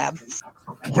at the lab.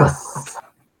 Yes!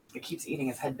 It keeps eating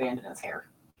his headband and his hair.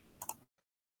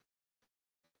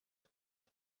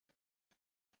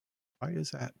 Why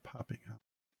is that popping up?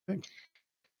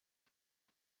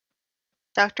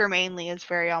 Dr. Mainley is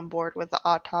very on board with the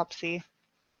autopsy.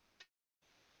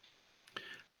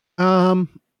 That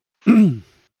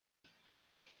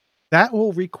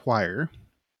will require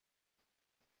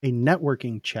a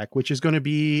networking check, which is going to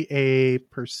be a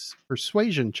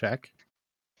persuasion check.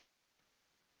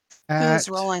 Who's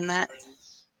rolling that?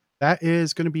 That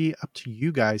is going to be up to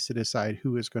you guys to decide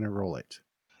who is going to roll it.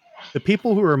 The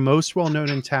people who are most well known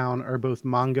in town are both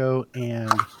Mongo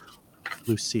and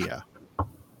Lucia.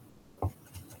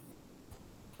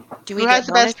 Do Who has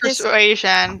the best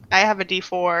persuasion? I have a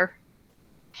D4.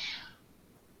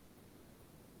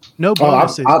 No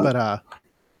bonuses, but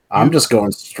I'm just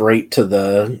going straight to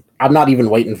the. I'm not even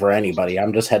waiting for anybody.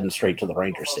 I'm just heading straight to the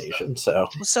ranger station. So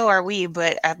are we,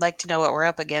 but I'd like to know what we're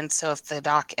up against. So if the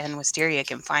Doc and Wisteria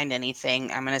can find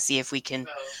anything, I'm going to see if we can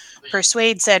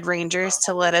persuade said Rangers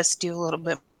to let us do a little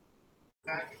bit.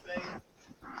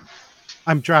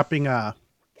 I'm dropping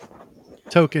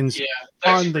tokens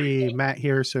on the mat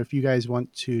here. So if you guys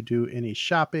want to do any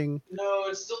shopping,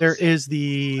 there is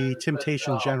the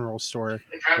Temptation General store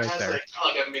right there.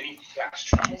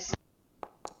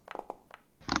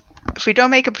 If we don't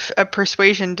make a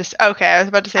persuasion okay, I was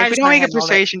about to say, if we don't make a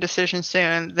persuasion decision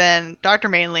soon, then Dr.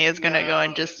 Mainley is going to go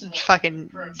and just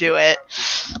fucking do it.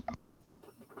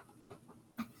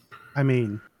 I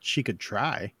mean, she could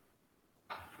try.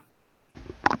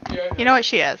 You know what?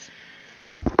 She is.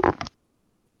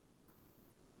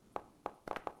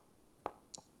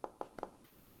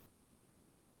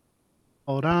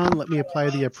 Hold on, let me apply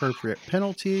the appropriate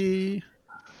penalty.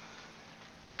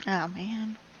 Oh,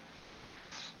 man.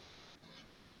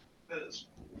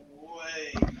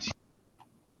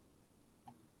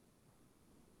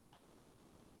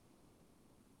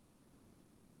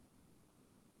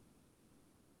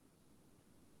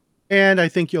 And I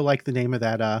think you'll like the name of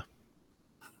that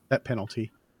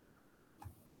penalty.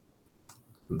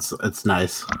 It's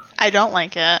nice. I don't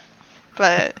like it,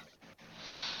 but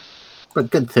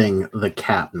Good thing the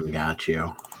captain got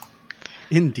you.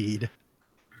 Indeed.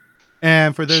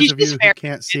 And for those she's of you just who very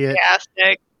can't see it,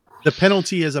 enthusiastic. the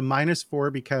penalty is a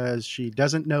 -4 because she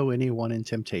doesn't know anyone in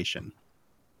temptation.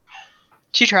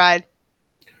 She tried.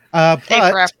 But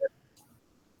For effort.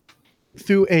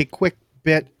 through a quick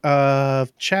bit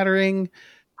of chattering,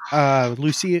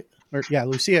 Lucia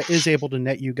is able to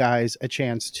net you guys a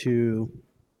chance to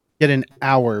get an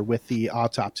hour with the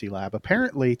autopsy lab.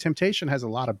 Apparently, Temptation has a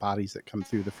lot of bodies that come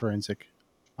through the forensic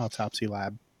autopsy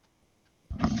lab.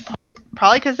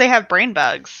 Probably because they have brain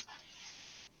bugs.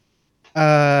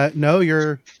 No,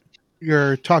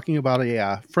 you're talking about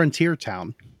a frontier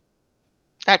town.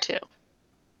 That too.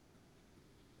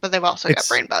 But they've also got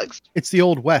brain bugs. It's the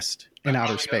Old West in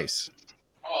outer space.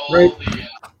 Right.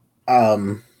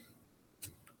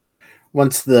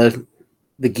 Once the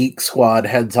Geek Squad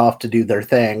heads off to do their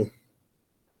thing.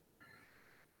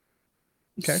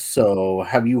 Okay. So,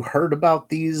 have you heard about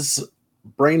these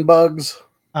brain bugs?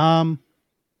 The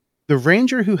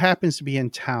ranger who happens to be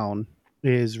in town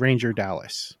is Ranger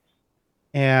Dallas.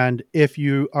 And if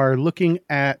you are looking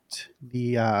at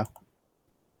the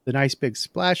nice big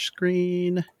splash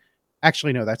screen,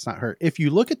 actually, no, that's not her. If you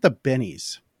look at the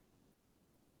bennies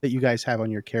that you guys have on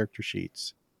your character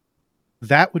sheets,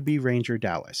 that would be Ranger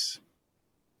Dallas.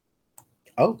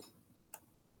 Oh.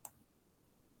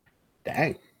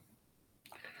 Dang.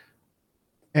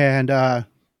 And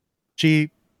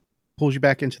she pulls you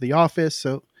back into the office.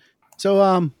 So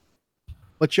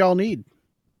what y'all need?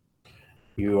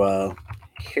 You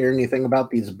hear anything about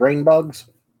these brain bugs?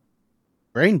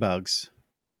 Brain bugs?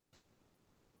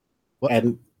 What?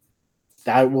 And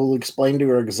I will explain to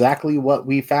her exactly what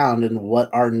we found and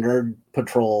what our nerd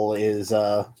patrol is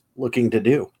looking to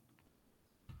do.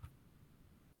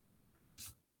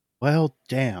 Well,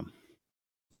 damn.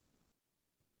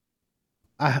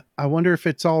 I wonder if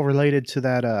it's all related to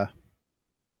that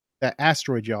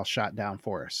asteroid y'all shot down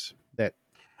for us that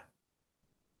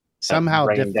somehow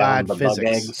rained defied down the bug physics.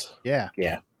 eggs.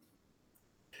 Yeah.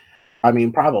 I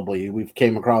mean, probably. We've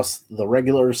came across the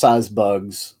regular sized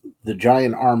bugs, the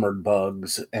giant armored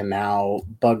bugs, and now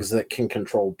bugs that can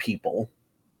control people.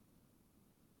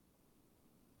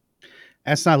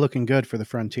 That's not looking good for the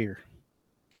frontier.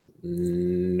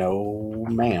 No,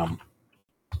 ma'am.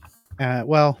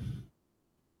 Well,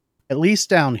 at least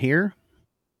down here,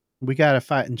 we got a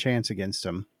fighting chance against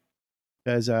them.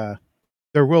 Because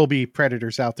there will be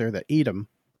predators out there that eat them.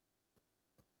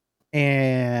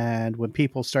 And when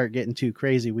people start getting too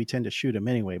crazy, we tend to shoot them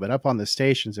anyway. But up on the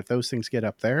stations, if those things get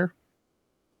up there,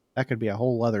 that could be a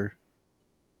whole other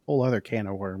can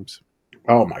of worms.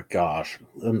 Oh my gosh,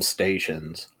 them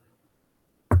stations.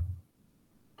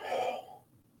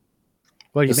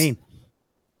 What do you mean?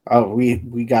 Oh,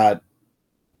 we got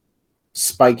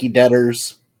spiky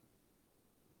deaders,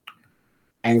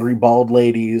 angry bald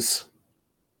ladies,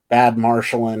 bad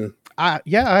marshalling.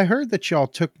 Yeah, I heard that y'all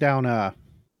took down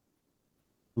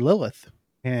Lilith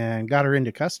and got her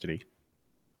into custody.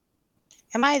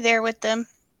 Am I there with them?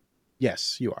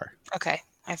 Yes, you are. Okay,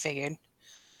 I figured.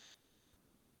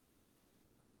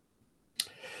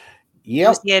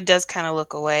 Yep. Lucia does kind of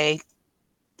look away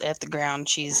at the ground.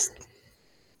 She's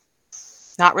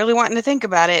not really wanting to think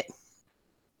about it.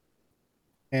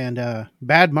 And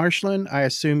bad marshalling, I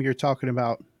assume you're talking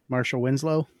about Marshall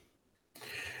Winslow?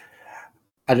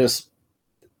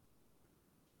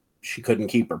 She couldn't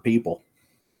keep her people.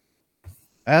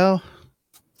 Well,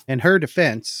 in her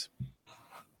defense,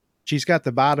 she's got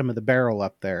the bottom of the barrel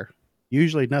up there.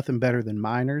 Usually nothing better than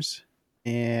miners.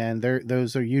 And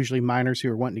those are usually miners who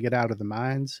are wanting to get out of the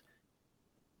mines.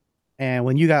 And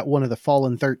when you got one of the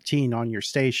Fallen 13 on your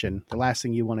station, the last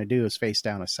thing you want to do is face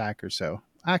down a sack or so.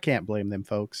 I can't blame them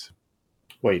folks.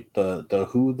 Wait, the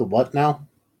who, the what now?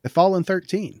 The Fallen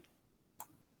 13.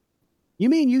 You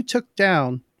mean you took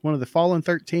down one of the Fallen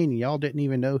 13 and y'all didn't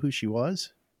even know who she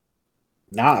was?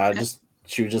 Nah,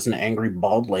 she was just an angry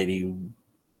bald lady who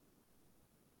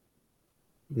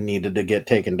needed to get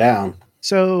taken down.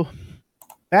 So,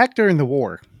 back during the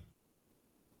war,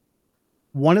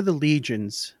 one of the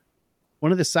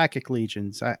psychic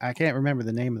legions, I can't remember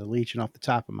the name of the legion off the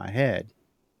top of my head,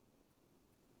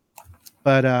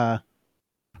 but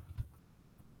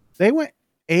they went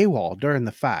AWOL during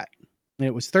the fight. And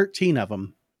it was 13 of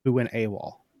them who went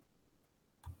AWOL.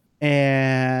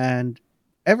 And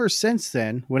ever since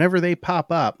then, whenever they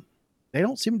pop up, they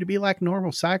don't seem to be like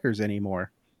normal psychers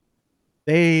anymore.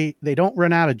 They don't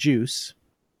run out of juice.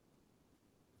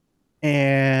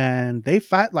 And they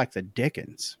fight like the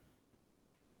Dickens.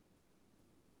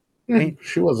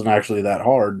 She wasn't actually that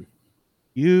hard.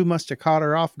 You must have caught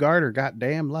her off guard or got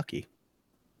damn lucky.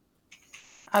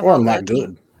 I Or I'm vote not lucky.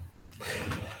 good.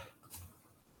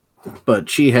 But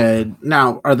she had.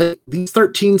 Now, are these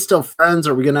 13 still friends?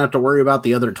 Or are we going to have to worry about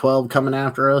the other 12 coming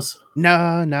after us? No,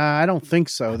 I don't think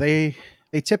so. They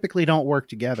typically don't work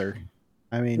together.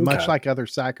 I mean, much Okay. like other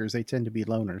psychers, they tend to be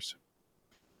loners.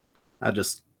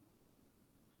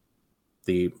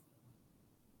 The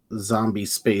zombie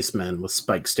spacemen with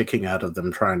spikes sticking out of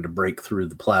them trying to break through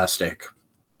the plastic.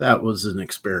 That was an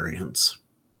experience.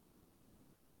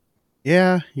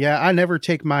 Yeah. I never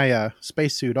take my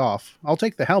spacesuit off. I'll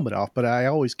take the helmet off, but I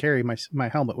always carry my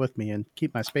helmet with me and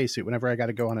keep my spacesuit whenever I got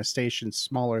to go on a station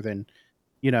smaller than,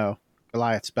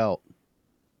 Goliath's belt.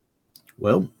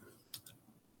 Well,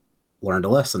 learned a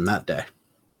lesson that day.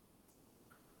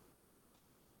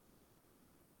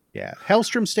 Yeah.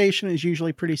 Hellstrom Station is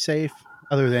usually pretty safe,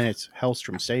 other than it's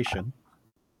Hellstrom Station.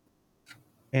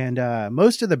 And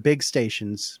most of the big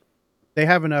stations, they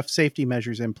have enough safety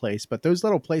measures in place, but those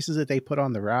little places that they put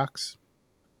on the rocks,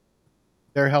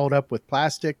 they're held up with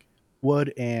plastic,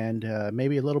 wood, and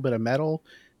maybe a little bit of metal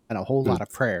and a whole lot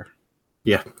of prayer.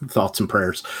 Yeah, thoughts and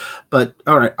prayers. But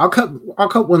all right, I'll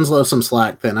cut Winslow some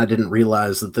slack then. I didn't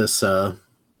realize that this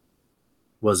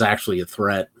was actually a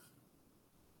threat.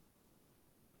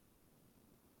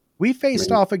 We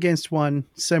faced off against one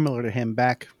similar to him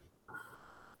back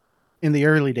in the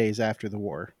early days after the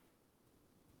war.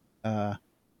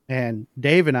 And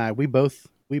Dave and I, we both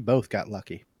got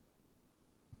lucky.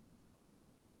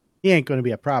 He ain't going to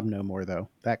be a problem no more, though.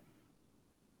 That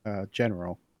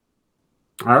general.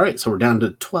 All right, so we're down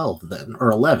to 12 then,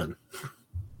 or 11.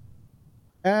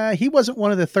 He wasn't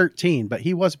one of the 13, but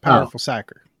he was a powerful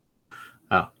psyker.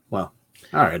 Oh, well,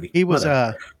 all righty. He was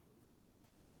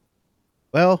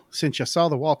well, since you saw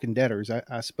the Walking Deaders,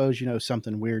 I suppose you know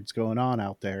something weird's going on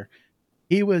out there.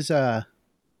 He was a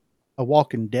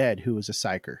Walking Dead who was a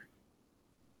psyker.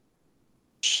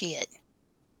 Shit.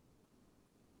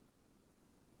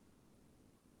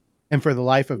 And for the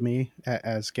life of me,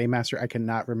 as Game Master, I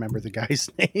cannot remember the guy's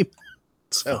name.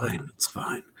 It's fine. It's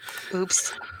fine.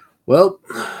 Oops. Well,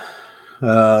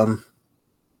 I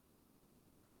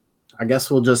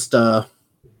guess we'll just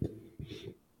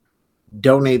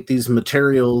donate these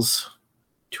materials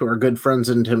to our good friends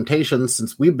in Temptation,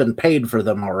 since we've been paid for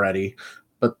them already.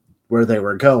 But where they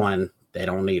were going, they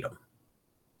don't need them.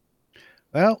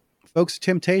 Well, folks at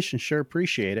Temptation sure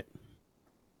appreciate it.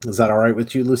 Is that all right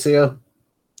with you, Lucia?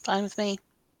 Fine with me.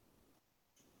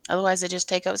 Otherwise, they just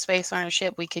take up space on a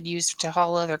ship we could use to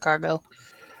haul other cargo.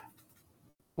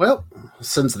 Well,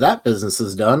 since that business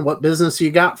is done, what business you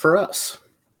got for us?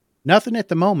 Nothing at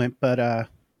the moment, but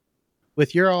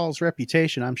with your all's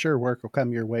reputation, I'm sure work will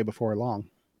come your way before long.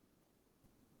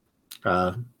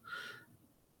 I'd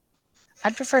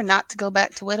prefer not to go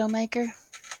back to Widowmaker.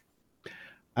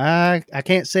 I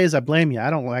can't say as I blame you. I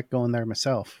don't like going there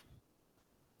myself.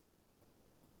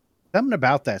 Something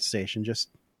about that station just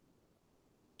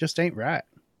ain't right.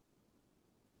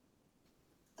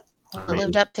 It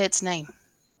lived up to its name.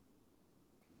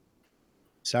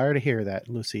 Sorry to hear that,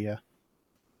 Lucia.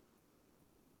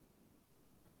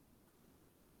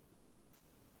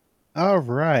 All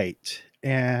right.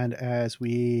 And as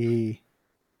we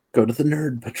go to the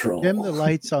Nerd Patrol, dim the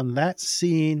lights on that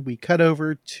scene, we cut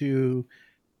over to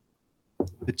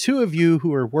the two of you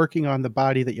who are working on the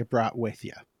body that you brought with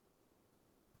you.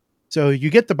 So you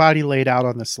get the body laid out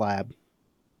on the slab,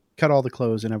 cut all the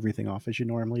clothes and everything off as you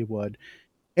normally would,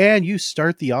 and you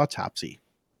start the autopsy.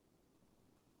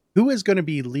 Who is going to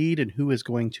be lead and who is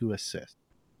going to assist?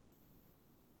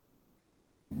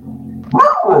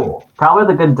 Probably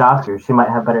the good doctor. She might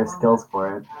have better skills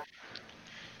for it.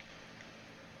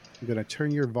 I'm going to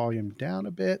turn your volume down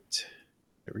a bit.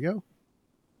 There we go.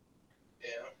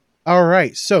 All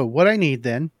right. So what I need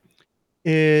then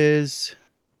is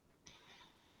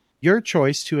your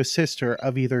choice to assist her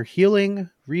of either healing,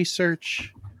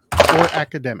 research, or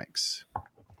academics.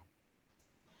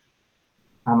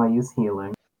 I'm going to use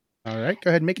healing. All right. Go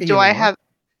ahead and make a Do healing I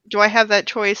roll. have that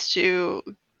choice to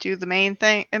do the main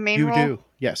thing? You roll? do.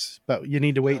 Yes. But you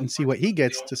need to wait and see what he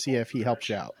gets to see if he helps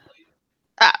you out.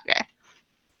 Ah, okay.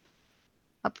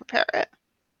 I'll prepare it.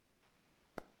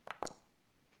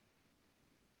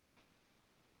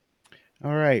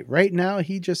 All right. Right now,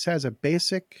 he just has a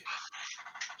basic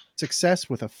success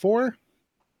with a 4.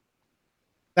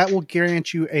 That will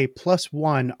grant you a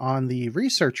 +1 on the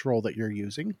research roll that you're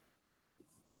using.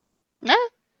 Nah.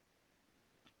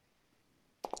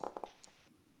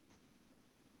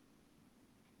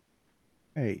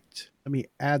 Right. Let me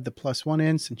add the +1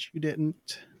 in since you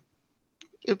didn't.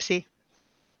 Oopsie.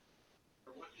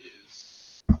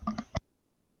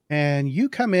 And you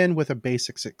come in with a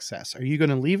basic success. Are you going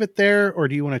to leave it there, or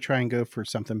do you want to try and go for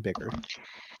something bigger?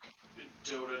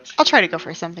 I'll try to go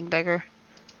for something bigger.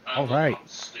 All right.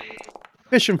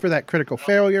 Fishing for that critical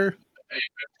failure.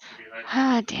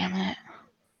 Ah, damn it.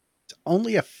 It's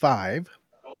only a 5.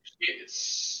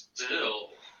 It's still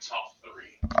top 3.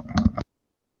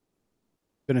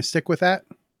 Going to stick with that?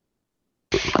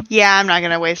 Yeah, I'm not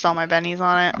going to waste all my bennies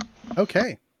on it.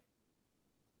 Okay.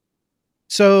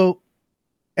 So,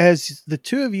 as the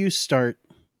two of you start,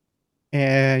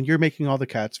 and you're making all the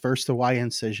cuts, first the Y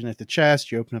incision at the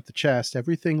chest, you open up the chest,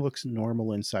 everything looks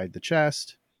normal inside the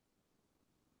chest.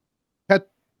 Cut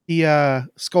the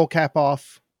skull cap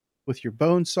off with your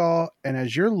bone saw, and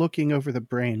as you're looking over the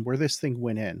brain where this thing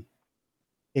went in,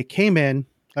 it came in,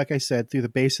 like I said, through the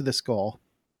base of the skull,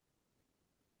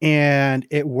 and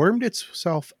it wormed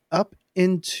itself up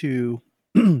into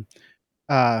the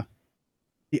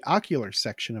ocular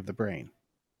section of the brain.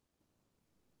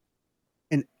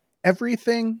 And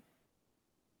everything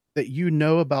that you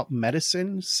know about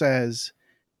medicine says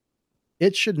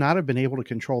it should not have been able to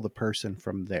control the person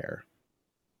from there.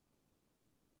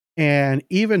 And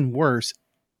even worse,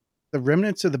 the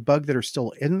remnants of the bug that are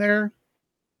still in there,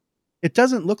 it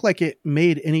doesn't look like it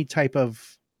made any type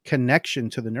of connection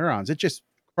to the neurons. It just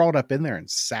crawled up in there and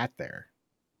sat there.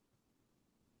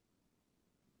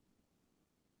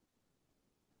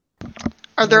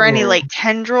 Are there any like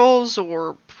tendrils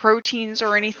or proteins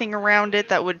or anything around it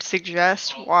that would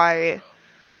suggest why?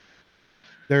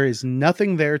 There is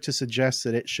nothing there to suggest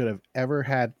that it should have ever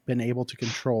had been able to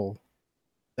control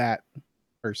that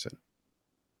person.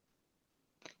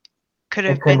 Could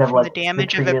have It been couldn't have, from the like,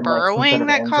 damage of it secreted, like, some sort burrowing of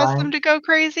that caused enzyme? them to go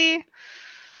crazy?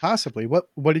 Possibly. What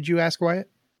did you ask, Wyatt?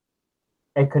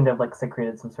 It couldn't have like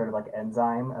secreted some sort of like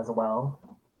enzyme as well.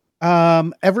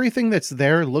 Everything that's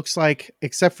there looks like,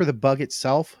 except for the bug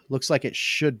itself, looks like it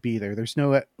should be there. There's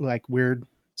no like weird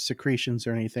secretions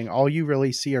or anything. All you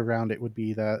really see around it would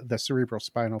be the cerebral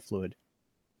spinal fluid.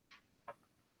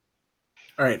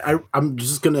 All right, I'm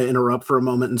just going to interrupt for a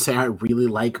moment and say I really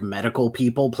like medical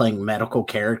people playing medical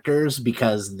characters,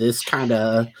 because this kind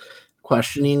of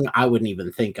questioning I wouldn't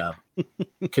even think of.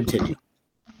 Continue.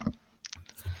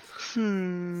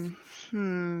 Trying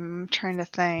to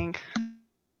think.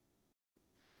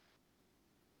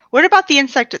 What about the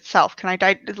insect itself? Can I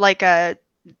dissect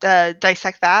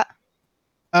that?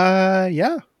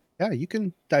 Yeah, you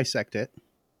can dissect it.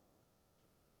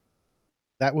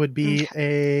 That would be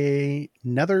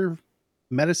another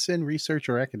medicine, research,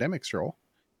 or academics role.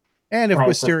 And if Can I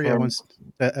assist Wisteria him? wants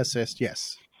to assist,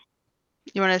 yes.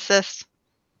 You want to assist?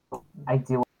 I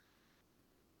do.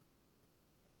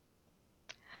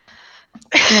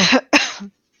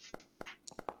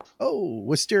 Oh,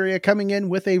 Wisteria coming in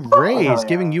with a raise, hell yeah.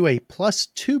 giving you a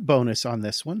 +2 bonus on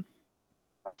this one.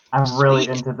 I'm really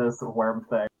Sweet. into this worm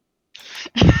thing.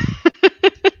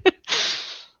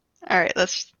 All right,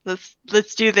 let's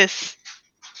do this.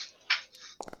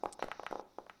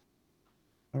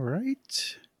 All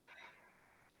right.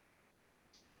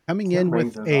 Coming Two in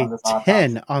with raises a on this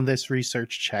 10 autopsy. on this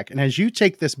research check. And as you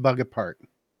take this bug apart,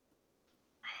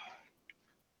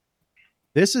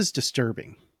 this is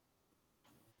disturbing.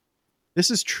 This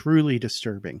is truly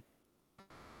disturbing.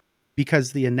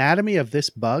 Because the anatomy of this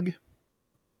bug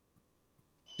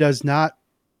does not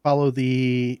follow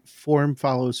the form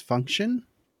follows function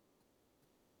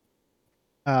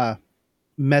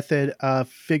method of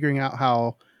figuring out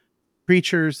how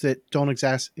creatures that don't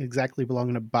exactly belong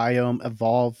in a biome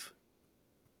evolve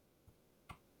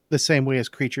the same way as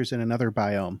creatures in another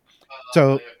biome.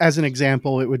 So, as an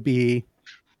example, it would be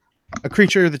a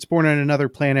creature that's born on another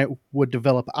planet would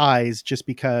develop eyes just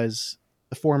because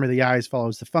the form of the eyes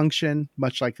follows the function,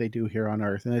 much like they do here on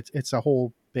Earth. And it's a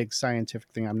whole big scientific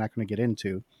thing I'm not going to get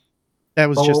into. That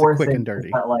was But just what a we're quick saying and is dirty.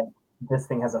 that, like, this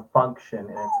thing has a function and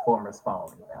its form is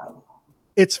following that.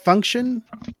 Its function,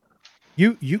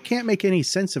 you can't make any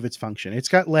sense of its function. It's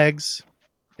got legs,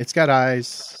 it's got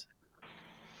eyes,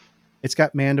 it's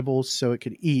got mandibles so it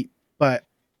could eat, but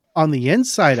on the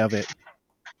inside of it,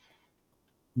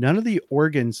 none of the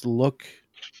organs look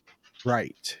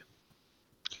right.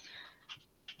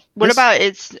 What This- about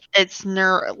its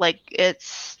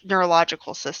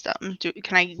neurological system?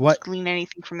 Can I glean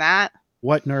anything from that?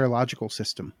 What neurological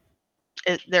system?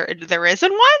 There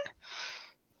isn't one?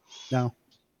 No.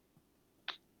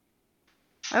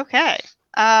 Okay.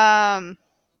 Matter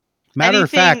of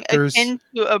fact, there's akin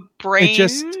to a brain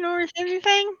just- or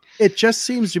anything? it just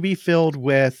seems to be filled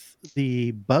with the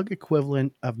bug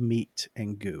equivalent of meat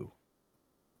and goo.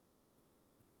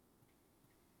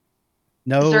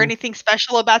 No, Is there anything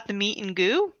special about the meat and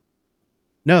goo?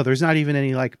 no, there's not even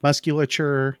any like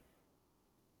musculature,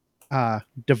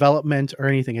 development or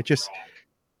anything. It just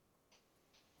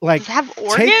like Does it have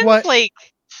organs?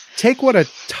 take what a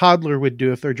toddler would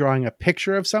do if they're drawing a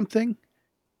picture of something.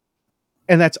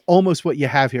 And that's almost what you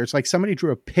have here. It's like somebody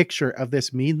drew a picture of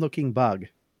this mean looking bug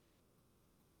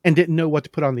and didn't know what to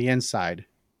put on the inside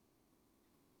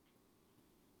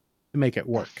to make it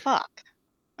work. Fuck.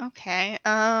 Okay.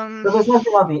 So there's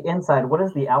nothing on the inside. What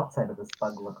does the outside of this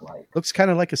bug look like? Looks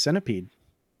kind of like a centipede.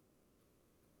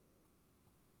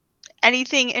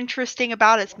 Anything interesting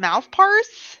about its mouth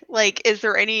parts? Like, is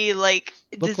there any, like,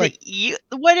 does it eat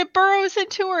what it burrows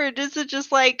into, or does it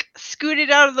just, like, scoot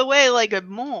it out of the way like a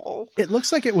mole? It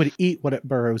looks like it would eat what it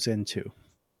burrows into.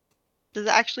 Does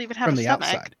it actually even have from a the stomach?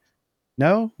 outside?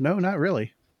 No, not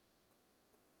really.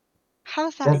 How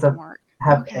does that even work?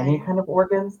 Have any kind of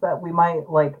organs that we might,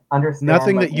 like, understand?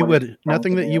 Nothing like, that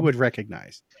you would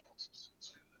recognize.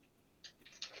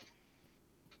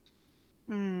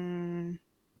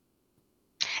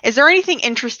 Is there anything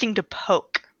interesting to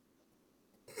poke?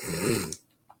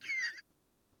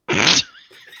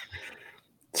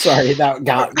 Sorry, that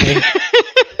got me.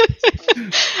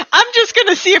 I'm just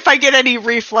gonna see if I get any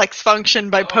reflex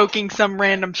function by poking some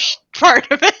random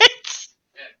part of it.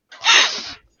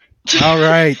 All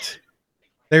right,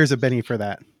 there's a Benny for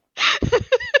that,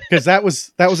 because that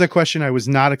was a question I was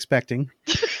not expecting.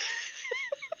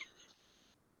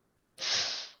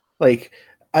 Like,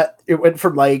 it went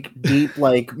from like deep,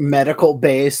 like medical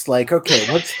based, like,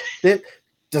 okay, what's it?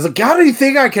 Does it got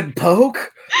anything I can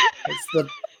poke? It's the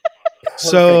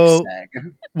so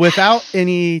snag. Without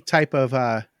any type of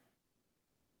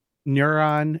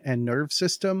neuron and nerve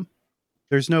system,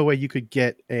 there's no way you could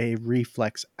get a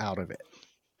reflex out of it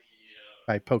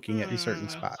by poking it in certain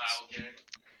spots.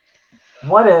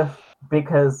 What if,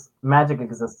 because magic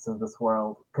exists in this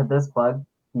world, could this bug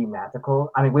be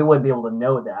magical? I mean, we wouldn't be able to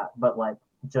know that, but like,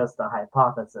 just a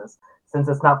hypothesis, since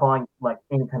it's not following like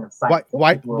any kind of science.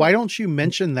 Why don't you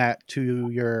mention that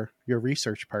to your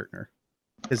research partner?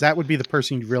 Because that would be the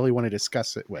person you really want to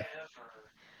discuss it with.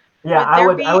 Yeah, I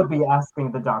would be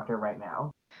asking the doctor right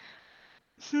now.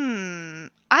 I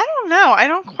don't know. I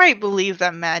don't quite believe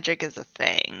that magic is a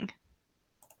thing.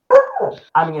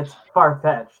 I mean, it's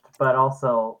far-fetched, but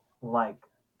also like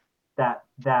that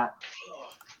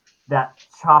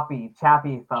chappy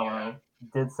fellow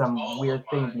did some weird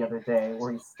thing the other day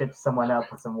where he stitched someone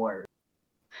up with some words.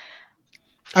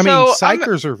 I mean,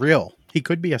 psychers are real. He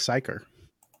could be a psyker.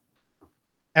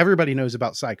 Everybody knows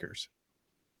about psychers.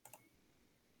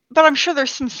 But I'm sure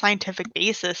there's some scientific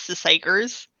basis to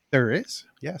psychers. There is,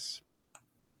 yes.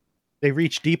 They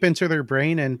reach deep into their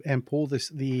brain and pull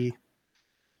the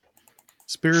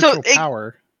spiritual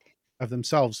power of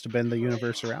themselves to bend the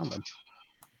universe around them.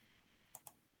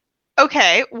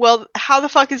 Okay, well, how the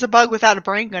fuck is a bug without a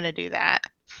brain going to do that?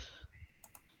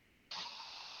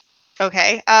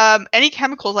 Okay, any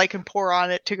chemicals I can pour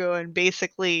on it to go and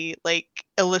basically, like,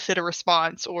 elicit a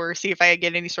response or see if I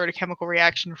get any sort of chemical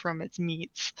reaction from its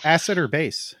meats. Acid or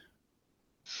base?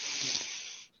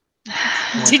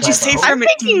 Did you say from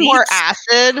its meats? More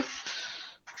acid.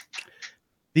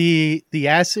 The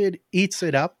acid eats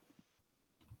it up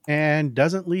and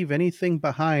doesn't leave anything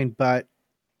behind, but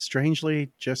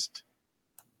strangely just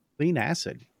clean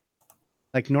acid.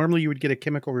 Like normally you would get a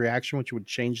chemical reaction which would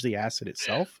change the acid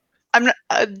itself. I'm not,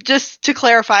 just to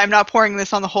clarify, I'm not pouring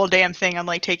this on the whole damn thing. I'm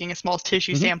like taking a small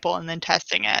tissue sample and then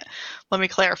testing it. Let me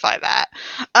clarify that.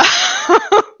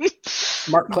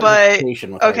 But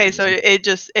okay, so it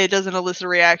doesn't elicit a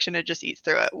reaction. It just eats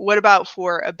through it. What about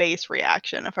for a base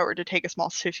reaction? If I were to take a small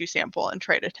tissue sample and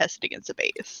try to test it against a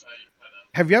base.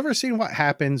 Have you ever seen what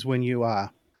happens when you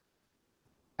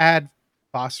add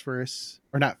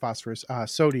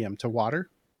sodium to water?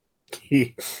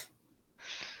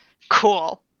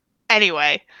 Cool.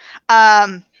 Anyway,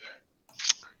 that's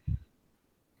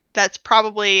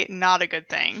probably not a good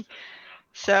thing.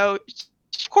 So,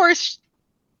 of course,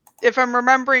 if I'm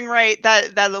remembering right,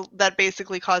 that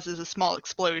basically causes a small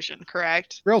explosion,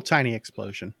 correct? Real tiny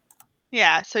explosion.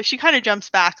 Yeah, so she kind of jumps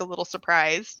back a little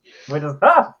surprised.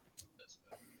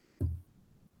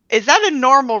 Is that a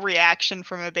normal reaction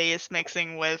from a base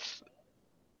mixing with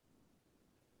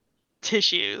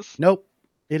tissues? Nope,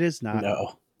 it is not.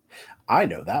 No. I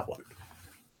know that one.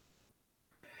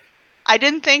 I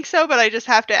didn't think so, but I just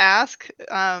have to ask.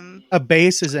 A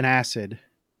base is an acid.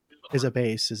 Is a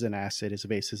base is an acid. Is a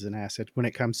base is an acid. When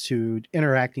it comes to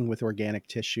interacting with organic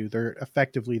tissue, they're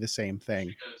effectively the same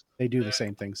thing. They do the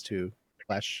same things to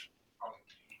flesh.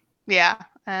 Yeah,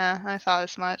 I thought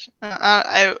as much.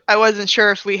 I wasn't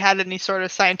sure if we had any sort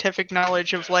of scientific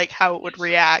knowledge of like how it would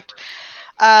react.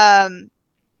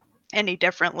 any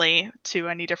differently to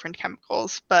any different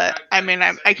chemicals. But I mean,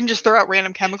 I can just throw out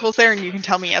random chemicals there, and you can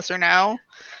tell me yes or no.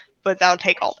 But that'll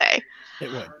take all day.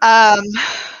 It would.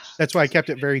 That's why I kept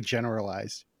it very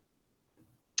generalized.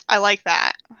 I like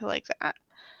that.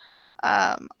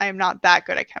 I am not that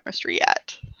good at chemistry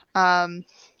yet. I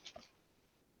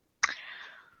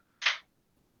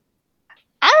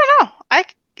don't know.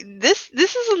 This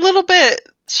is a little bit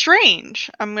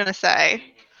strange, I'm gonna say.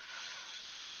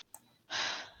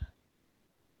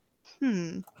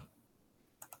 Indeed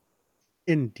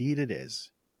it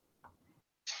is.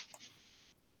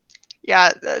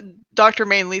 Yeah, Dr.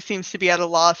 Mainley seems to be at a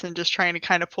loss and just trying to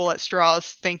kind of pull at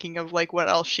straws, thinking of like what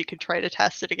else she could try to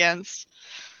test it against.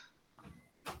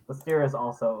 Wisteria is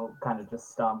also kind of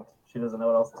just stumped. She doesn't know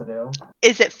what else to do.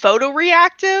 Is it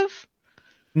photoreactive?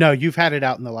 No, you've had it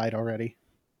out in the light already.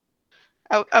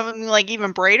 I mean, like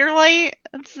even brighter light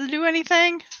to do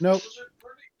anything? Nope.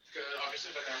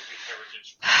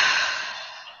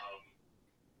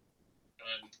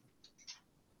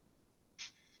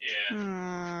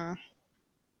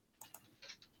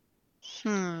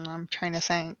 I'm trying to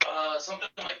think. Something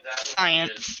like that.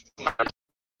 Science.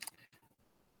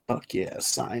 Fuck yeah,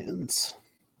 science.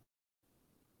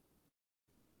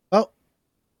 Well,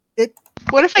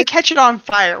 What if I catch it on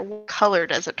fire? What color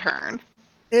does it turn?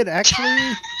 It actually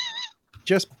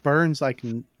just burns like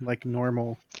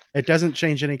normal. It doesn't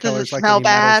change any Does it colors like smell any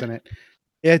metals bad? in it.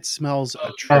 It smells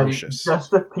atrocious.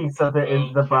 Just a piece of it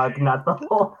is the bug, not the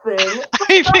whole thing.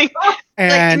 I think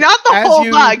And like not the as whole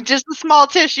you- bug, just a small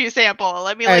tissue sample.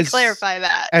 Let me like clarify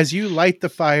that. As you light the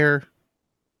fire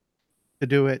to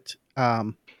do it,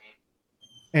 and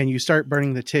you start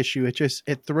burning the tissue,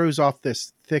 it throws off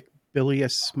this thick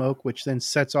bilious smoke, which then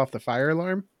sets off the fire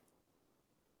alarm,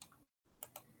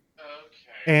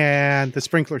 and the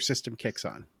sprinkler system kicks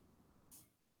on.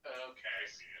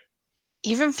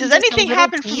 Even Does anything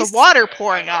happen from the water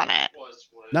pouring on it?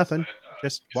 Nothing,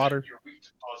 just water.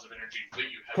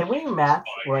 Can we match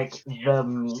like the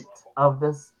meat of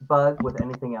this bug with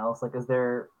anything else? Like, is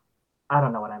there? I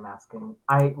don't know what I'm asking.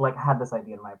 I like had this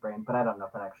idea in my brain, but I don't know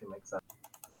if it actually makes sense.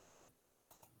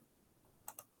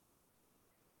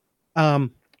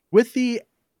 With the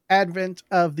advent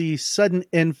of the sudden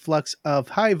influx of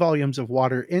high volumes of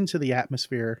water into the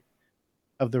atmosphere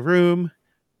of the room,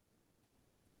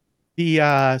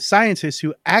 the scientists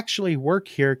who actually work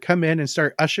here come in and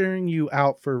start ushering you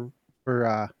out for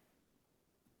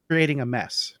creating a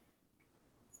mess.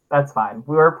 That's fine.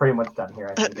 We were pretty much done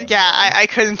here. I think. Yeah, I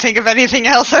couldn't think of anything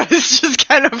else. I was just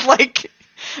kind of like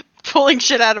pulling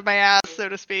shit out of my ass, so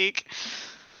to speak.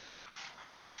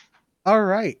 All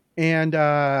right. And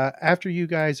after you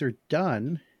guys are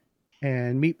done,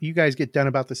 and you guys get done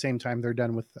about the same time they're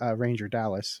done with Ranger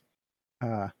Dallas,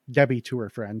 Debbie to her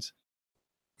friends.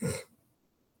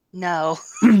 No.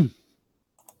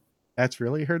 That's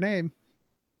really her name.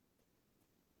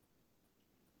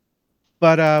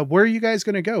 But where are you guys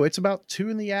going to go? It's about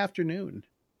 2 p.m.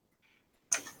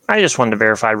 I just wanted to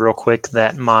verify real quick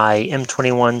that my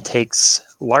M21 takes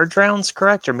large rounds,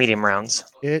 correct, or medium rounds?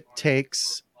 It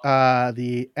takes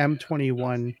the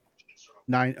M21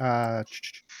 9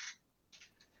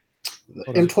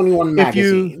 M21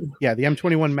 magazine. the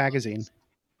M21 magazine.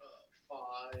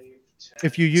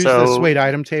 If you use the Suede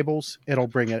item tables, it'll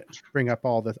bring up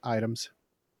all the items.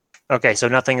 Okay, so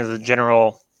nothing the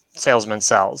general salesman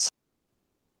sells.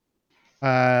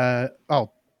 I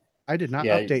did not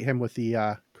update him with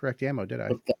the correct ammo, did I?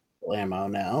 With the ammo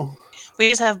now. We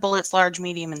just have bullets large,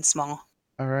 medium, and small.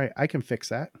 All right, I can fix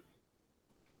that.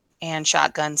 And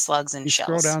shotgun, slugs, and You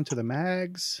shells. scroll down to the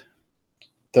mags.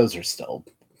 Those are still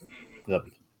the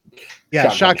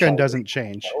shotgun doesn't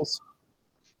change. Shells.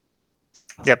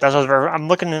 Yep, that's what I'm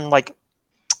looking in. Like,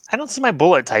 I don't see my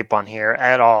bullet type on here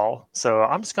at all, so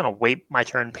I'm just gonna wait my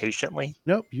turn patiently.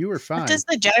 Nope, you were fine. What does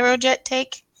the gyrojet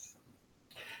take?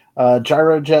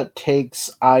 Gyrojet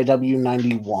takes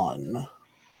IW91.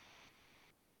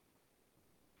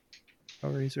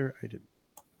 Razor, I did.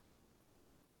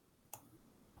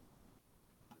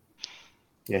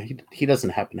 Yeah, he doesn't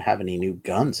happen to have any new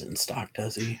guns in stock,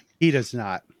 does he? He does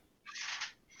not.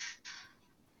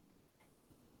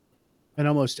 And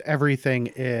almost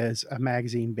everything is a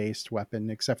magazine-based weapon,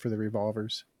 except for the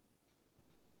revolvers.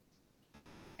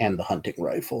 And the hunting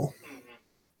rifle.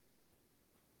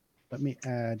 Let me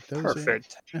add those.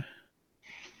 Perfect.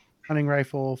 Hunting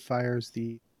rifle fires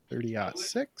the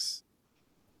 30-06.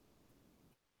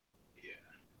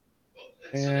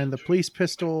 And the police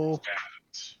pistol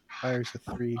fires the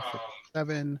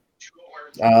 357.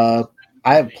 I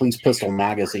have police pistol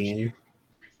magazine.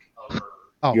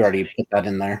 Oh, You already put that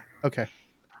in there. okay.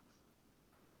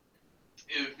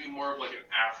 It would be more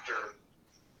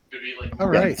be like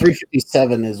All Yeah, right.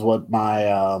 357 is what my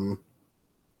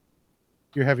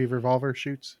Your heavy revolver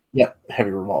shoots.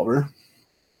 heavy revolver.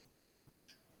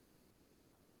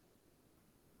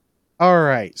 All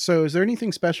right. So is there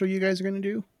anything special you guys are going to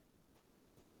do?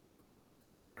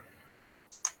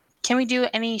 Can we do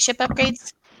any ship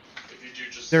upgrades? if you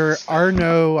do just There spend are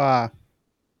no...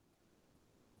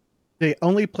 the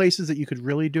only places that you could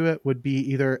really do it would be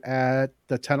either at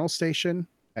the tunnel station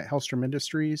at Hellstrom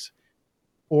Industries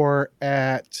or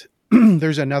at...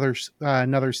 there's another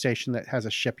station that has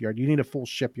a shipyard. You need a full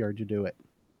shipyard to do it.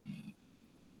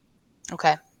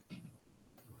 Okay.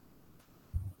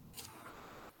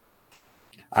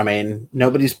 I mean,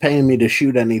 nobody's paying me to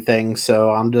shoot anything,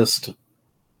 so I'm just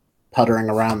puttering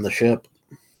around the ship.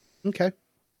 Okay.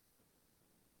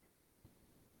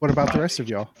 What about the rest of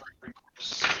y'all?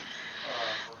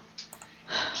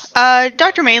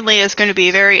 Dr. Mainley is going to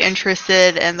be very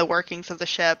interested in the workings of the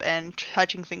ship and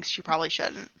touching things she probably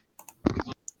shouldn't.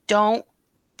 Don't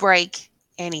break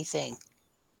anything.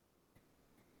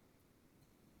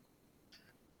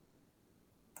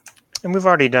 And we've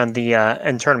already done the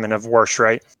internment of Warsh,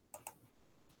 right?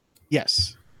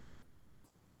 Yes.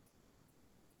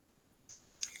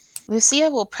 Lucia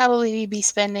will probably be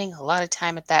spending a lot of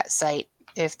time at that site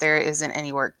if there isn't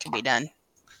any work to be done. Is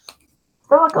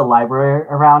there like a library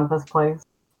around this place?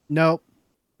 Nope.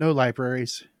 No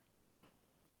libraries.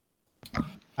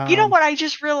 You know what I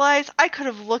just realized? I could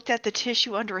have looked at the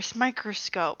tissue under a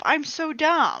microscope. I'm so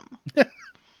dumb.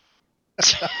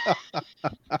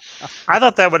 I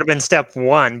thought that would have been step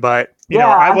one, but you know,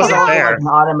 Yeah, I thought wasn't that was, there. like, an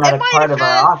automatic might part have of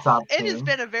our been. autopsy. It has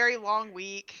been a very long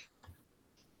week.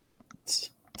 It's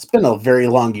been a very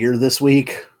long year this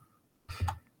week.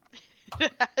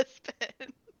 It has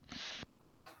been.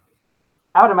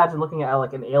 I would imagine looking at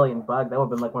like an alien bug, that would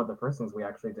have been like one of the first things we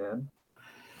actually did.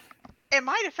 In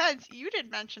my defense, you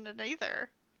didn't mention it either.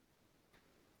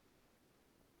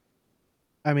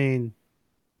 I mean,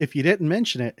 if you didn't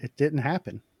mention it, it didn't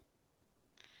happen.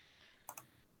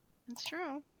 It's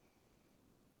true.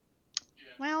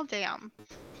 Well, damn.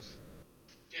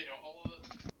 you know, all of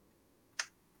the,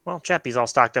 Well, Chappie's all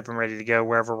stocked up and ready to go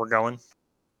wherever we're going.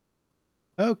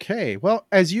 Okay. Well,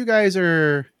 as you guys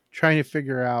are trying to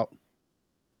figure out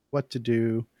what to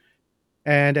do,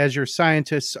 and as your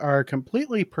scientists are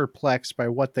completely perplexed by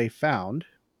what they found,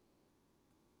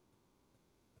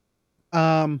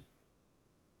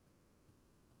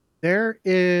 there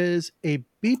is a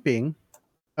beeping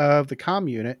of the comm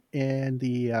unit in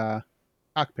the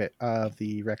cockpit of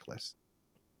the Reckless.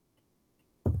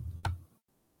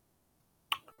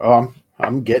 Oh,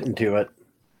 I'm getting to it.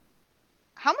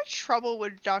 How much trouble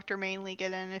would Dr. Mainley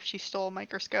get in if she stole a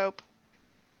microscope?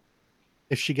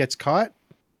 If she gets caught,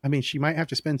 I mean, she might have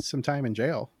to spend some time in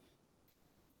jail.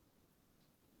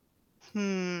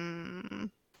 Hmm.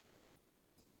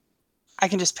 I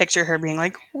can just picture her being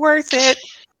like, worth it.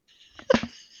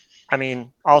 I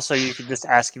mean, also you could just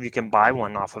ask if you can buy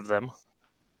one off of them.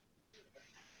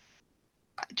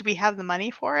 Do we have the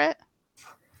money for it?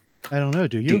 I don't know.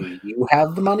 Do you? Do you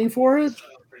have the money for it?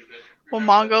 Will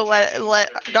Mongo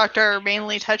let Dr.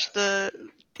 Mainley touch the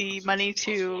money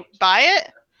to buy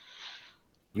it?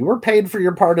 You were paid for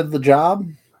your part of the job.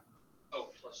 oh,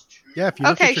 plus 2. Yeah. If you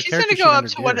look Okay, at your she's gonna character go sheet up under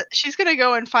to gear. what she's gonna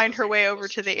go and find her way over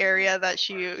to the area that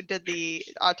she did the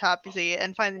autopsy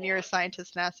and find the nearest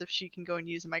scientist and ask if she can go and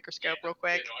use a microscope real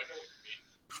quick. You know, I know what you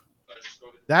mean. But just go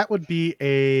to That would be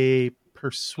a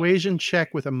persuasion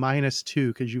check with a -2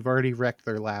 because you've already wrecked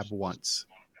their lab once.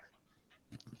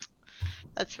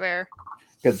 That's fair.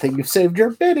 Good thing you saved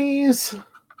your bennies.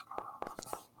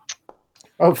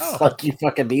 Oh, fuck, you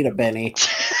fucking need a Benny.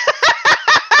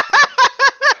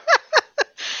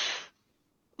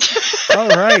 All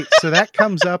right, so that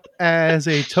comes up as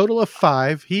a total of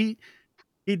 5. He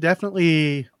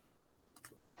definitely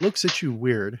looks at you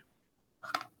weird.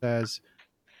 Says,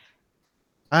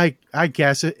 I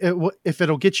guess if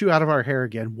it'll get you out of our hair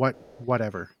again,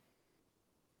 whatever.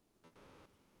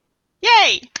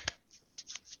 Yay!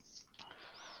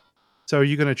 So are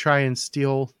you going to try and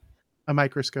steal a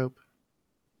microscope?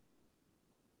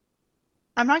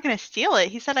 I'm not gonna steal it.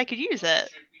 He said I could use it.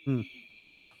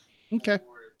 Okay.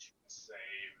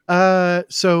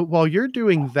 So while you're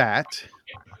doing that,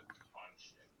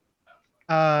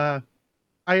 I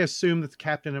assume that the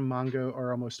captain and Mongo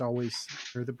are almost always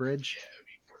near the bridge.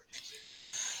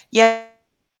 Yeah.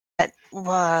 At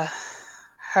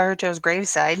Haruto's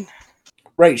graveside.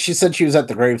 Right, she said she was at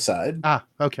the graveside. Ah,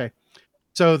 okay.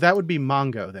 So that would be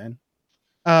Mongo then.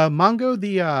 Mongo,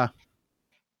 the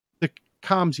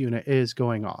comms unit is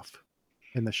going off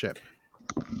in the ship.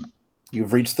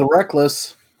 You've reached the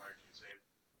Reckless.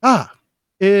 Ah,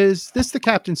 Is this the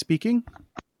captain speaking?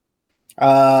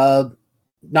 Not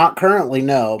currently,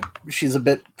 no. She's a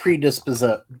bit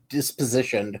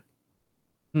dispositioned.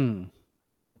 Who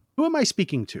am I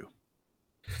speaking to?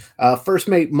 First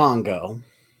mate Mongo.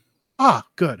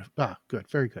 Good. Good.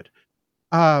 Very good.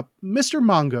 Mr.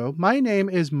 Mongo, my name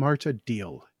is Marta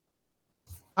Deal.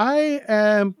 I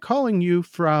am calling you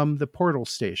from the portal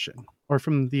station, or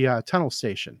from the tunnel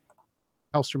station,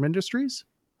 Hellstrom Industries.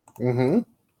 Mm-hmm.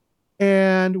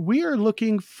 And we are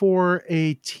looking for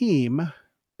a team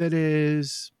that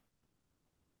is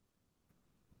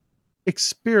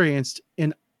experienced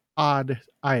in odd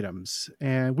items.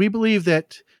 And we believe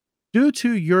that due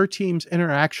to your team's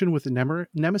interaction with the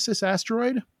Nemesis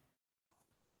asteroid,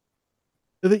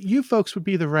 that you folks would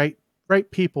be the right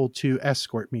people to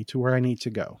escort me to where I need to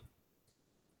go.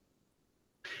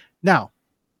 Now,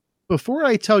 before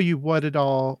I tell you what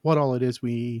all it is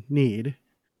we need,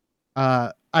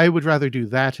 I would rather do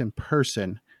that in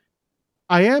person.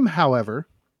 I am, however,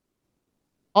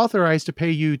 authorized to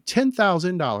pay you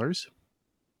 $10,000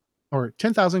 or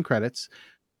 10,000 credits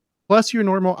plus your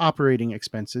normal operating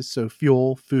expenses, so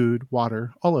fuel, food,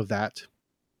 water, all of that.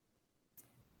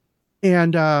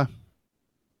 And I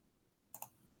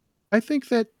think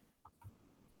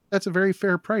that's a very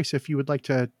fair price if you would like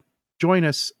to join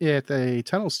us at the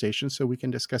tunnel station so we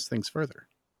can discuss things further.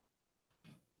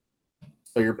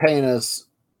 So you're paying us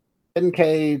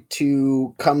 $10K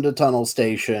to come to tunnel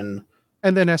station.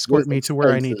 And then escort me to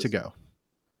where I need to go.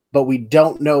 But we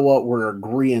don't know what we're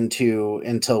agreeing to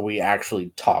until we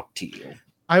actually talk to you.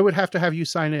 I would have to have you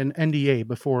sign an NDA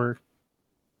before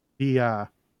the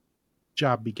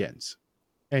job begins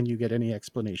and you get any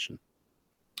explanation.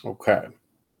 Okay.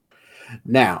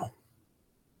 Now,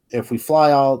 if we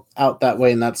fly all out that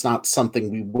way and that's not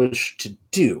something we wish to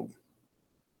do,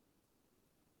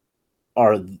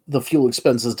 are the fuel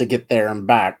expenses to get there and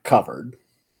back covered?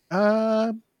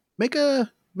 Make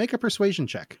a persuasion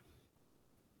check.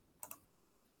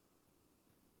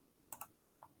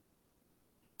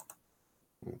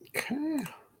 Okay.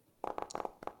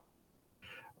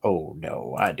 Oh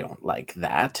no, I don't like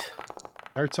that.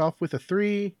 Starts off with a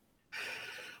 3,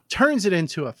 turns it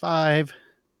into a 5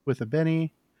 with a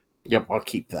Benny. Yep, I'll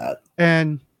keep that.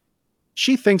 And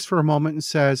she thinks for a moment and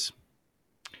says,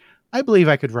 I believe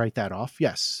I could write that off.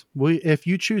 Yes. If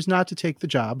you choose not to take the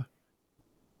job,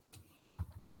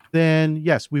 then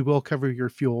yes, we will cover your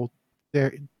fuel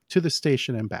there to the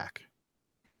station and back.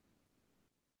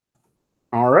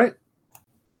 All right.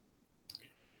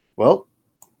 Well,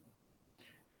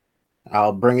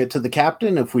 I'll bring it to the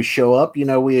captain. If we show up,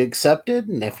 we accepted.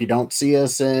 And if you don't see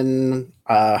us in,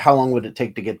 how long would it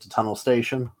take to get to tunnel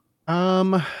station?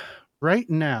 Right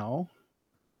now,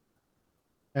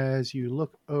 as you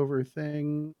look over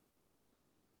things,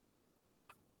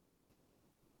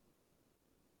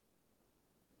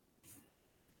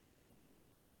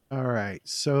 all right,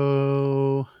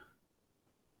 so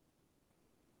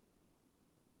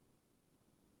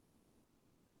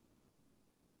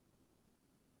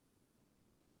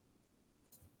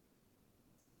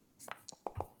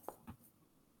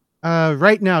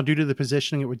right now, due to the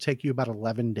positioning, it would take you about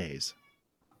 11 days.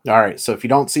 All right, so if you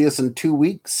don't see us in 2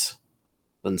 weeks,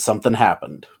 then something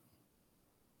happened.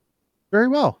 Very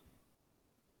well.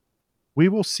 We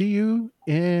will see you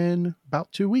in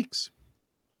about 2 weeks.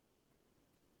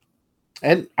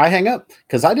 And I hang up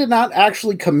because I did not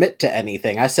actually commit to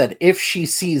anything. I said if she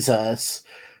sees us,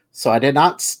 so I did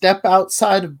not step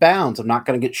outside of bounds. I'm not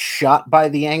going to get shot by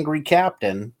the angry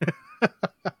captain.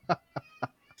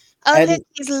 Look,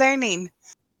 he's learning.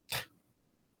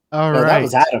 All right. That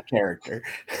was out of character.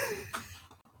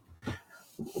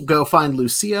 Go find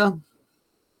Lucia.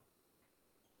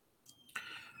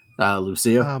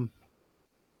 Lucia.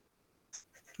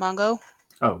 Mongo?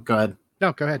 Oh, go ahead.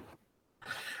 No, go ahead.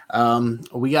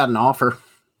 We got an offer.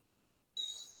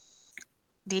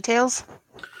 Details?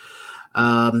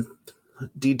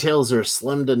 Details are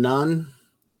slim to none.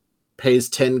 Pays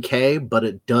 $10K, but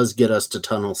it does get us to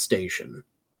tunnel station.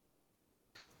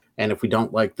 And if we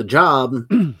don't like the job,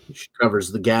 she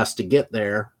covers the gas to get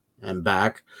there and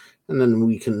back. And then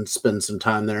we can spend some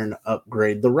time there and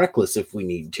upgrade the Reckless if we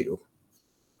need to.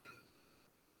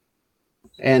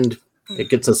 And it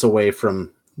gets us away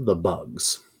from the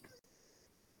bugs.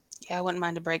 Yeah, I wouldn't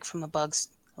mind a break from the bugs,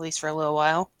 at least for a little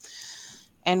while.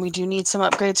 And we do need some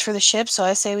upgrades for the ship, so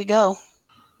I say we go.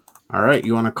 All right,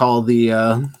 you want to call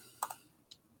the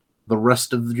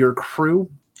rest of your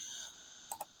crew?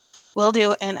 Will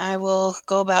do, and I will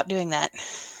go about doing that.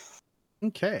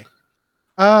 Okay.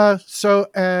 So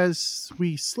as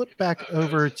we slip back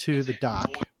over to the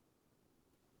dock,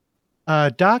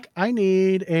 Doc, I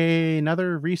need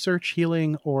another research,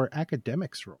 healing, or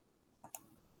academics roll.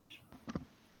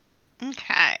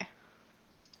 Okay.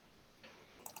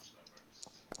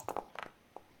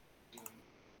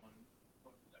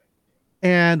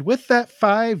 And with that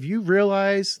 5, you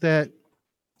realize that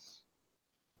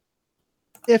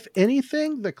if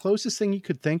anything, the closest thing you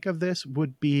could think of this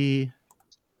would be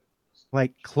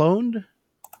like cloned,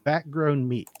 back-grown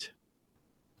meat.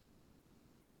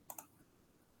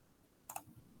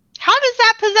 How does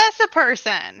that possess a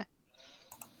person?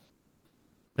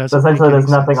 So Doesn't essentially, make any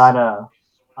there's nothing sense.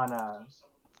 on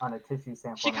a tissue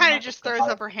sample. She in a kind of just throws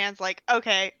microscope. up her hands like,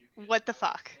 okay, what the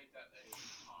fuck?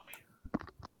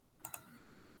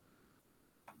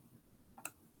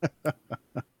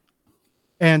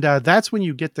 And that's when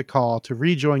you get the call to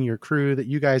rejoin your crew, that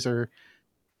you guys are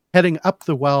heading up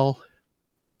the well.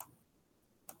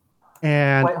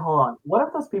 And Wait, hold on. What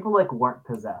if those people like weren't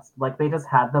possessed? Like they just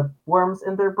had the worms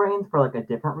in their brains for like a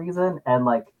different reason, and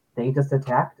like they just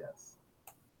attacked us.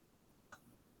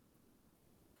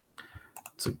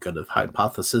 It's a good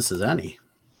hypothesis as any.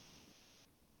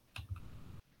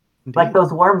 Like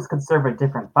those worms could serve a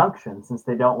different function since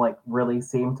they don't like really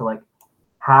seem to like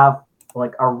have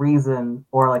like a reason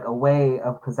or like a way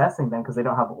of possessing them because they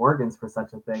don't have organs for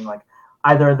such a thing. Like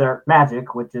either they're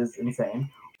magic, which is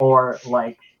insane, or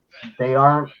like they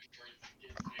weren't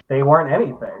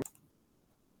anything.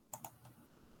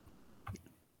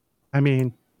 I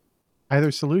mean,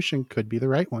 either solution could be the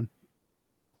right one.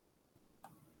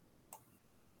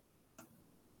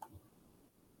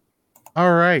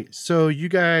 All right, so you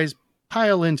guys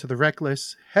pile into the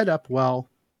Reckless, head up well,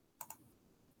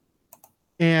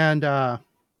 and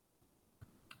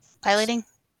Piloting?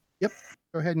 Yep,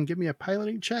 go ahead and give me a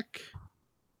piloting check.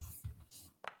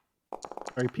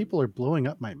 Sorry, people are blowing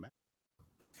up my map.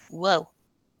 Whoa.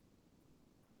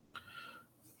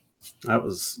 That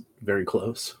was very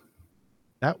close.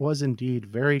 That was indeed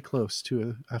very close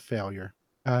to a failure.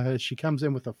 She comes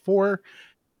in with a 4.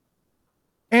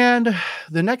 And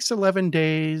the next 11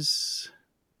 days,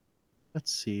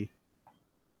 let's see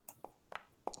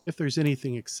if there's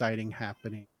anything exciting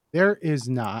happening. There is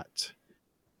not.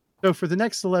 So for the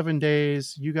next 11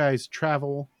 days, you guys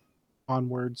travel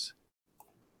onwards.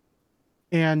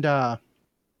 And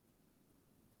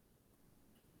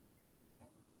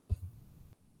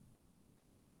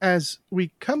as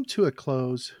we come to a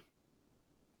close,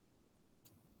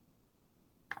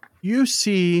 you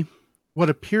see what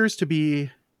appears to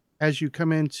be, as you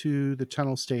come into the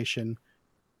tunnel station,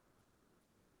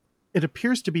 it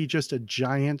appears to be just a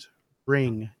giant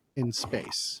ring in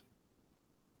space.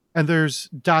 And there's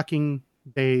docking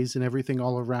bays and everything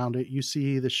all around it. You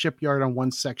see the shipyard on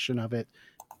one section of it.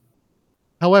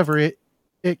 However, it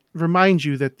reminds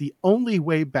you that the only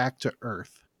way back to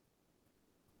Earth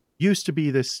used to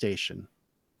be this station,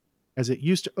 as it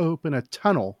used to open a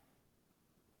tunnel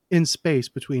in space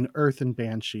between Earth and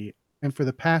Banshee. And for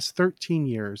the past 13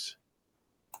 years,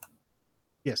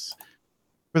 yes,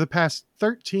 for the past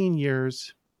 13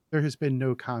 years, there has been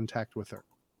no contact with Earth.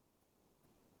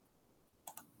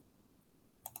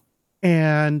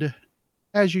 And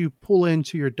as you pull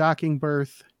into your docking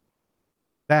berth,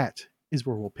 that is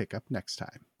where we'll pick up next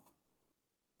time.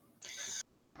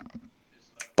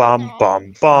 Bum,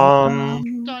 bum,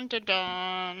 bum. Dun, dun,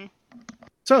 dun.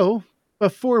 So,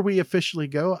 before we officially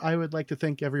go, I would like to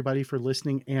thank everybody for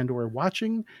listening and or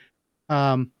watching.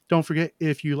 Don't forget,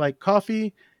 if you like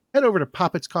coffee, head over to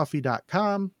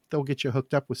poppetscoffee.com. They'll get you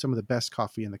hooked up with some of the best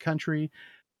coffee in the country.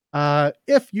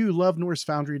 If you love Norse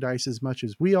Foundry Dice as much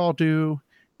as we all do,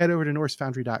 head over to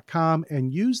norsefoundry.com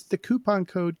and use the coupon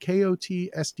code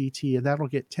KOTSDT, and that'll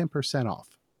get 10%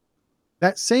 off.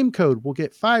 That same code will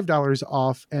get $5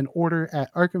 off an order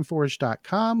at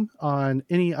arkhamforge.com on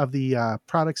any of the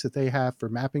products that they have for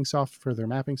their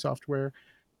mapping software.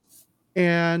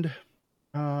 And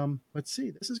let's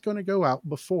see, this is going to go out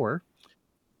before.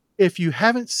 If you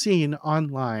haven't seen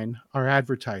online our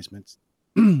advertisements,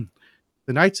 the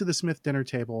Knights of the Smith Dinner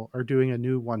Table are doing a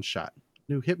new one-shot,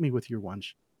 new Hit Me With Your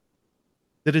One-Shot.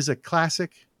 That is a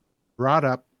classic brought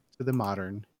up to the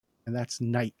modern, and that's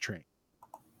Night Train.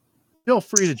 Feel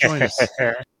free to join us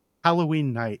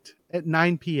Halloween night at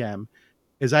 9 p.m.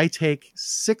 as I take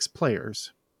 6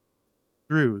 players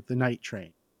through the Night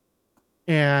Train.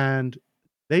 And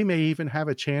they may even have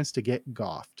a chance to get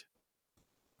goffed.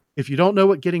 If you don't know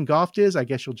what getting goffed is, I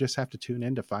guess you'll just have to tune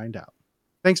in to find out.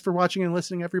 Thanks for watching and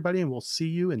listening, everybody, and we'll see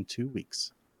you in 2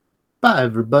 weeks. Bye,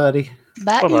 everybody.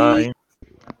 Bye. Bye-bye.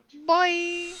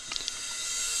 Bye.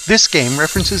 This game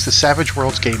references the Savage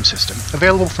Worlds game system,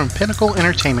 available from Pinnacle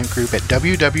Entertainment Group at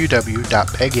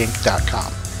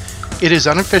www.peginc.com. It is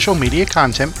unofficial media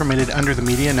content permitted under the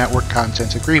Media Network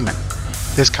Content Agreement.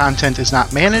 This content is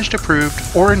not managed,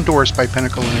 approved, or endorsed by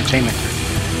Pinnacle Entertainment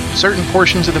Group. Certain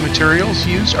portions of the materials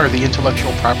used are the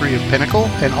intellectual property of Pinnacle,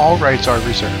 and all rights are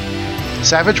reserved.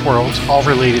 Savage Worlds, all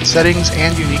related settings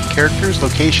and unique characters,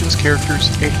 locations,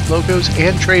 logos,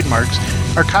 and trademarks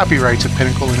are copyrights of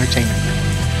Pinnacle Entertainment Group.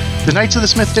 The Knights of the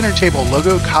Smith Dinner Table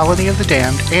logo, Colony of the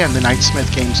Damned, and the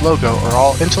Knightsmith Games logo are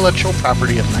all intellectual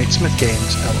property of Knightsmith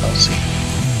Games, LLC.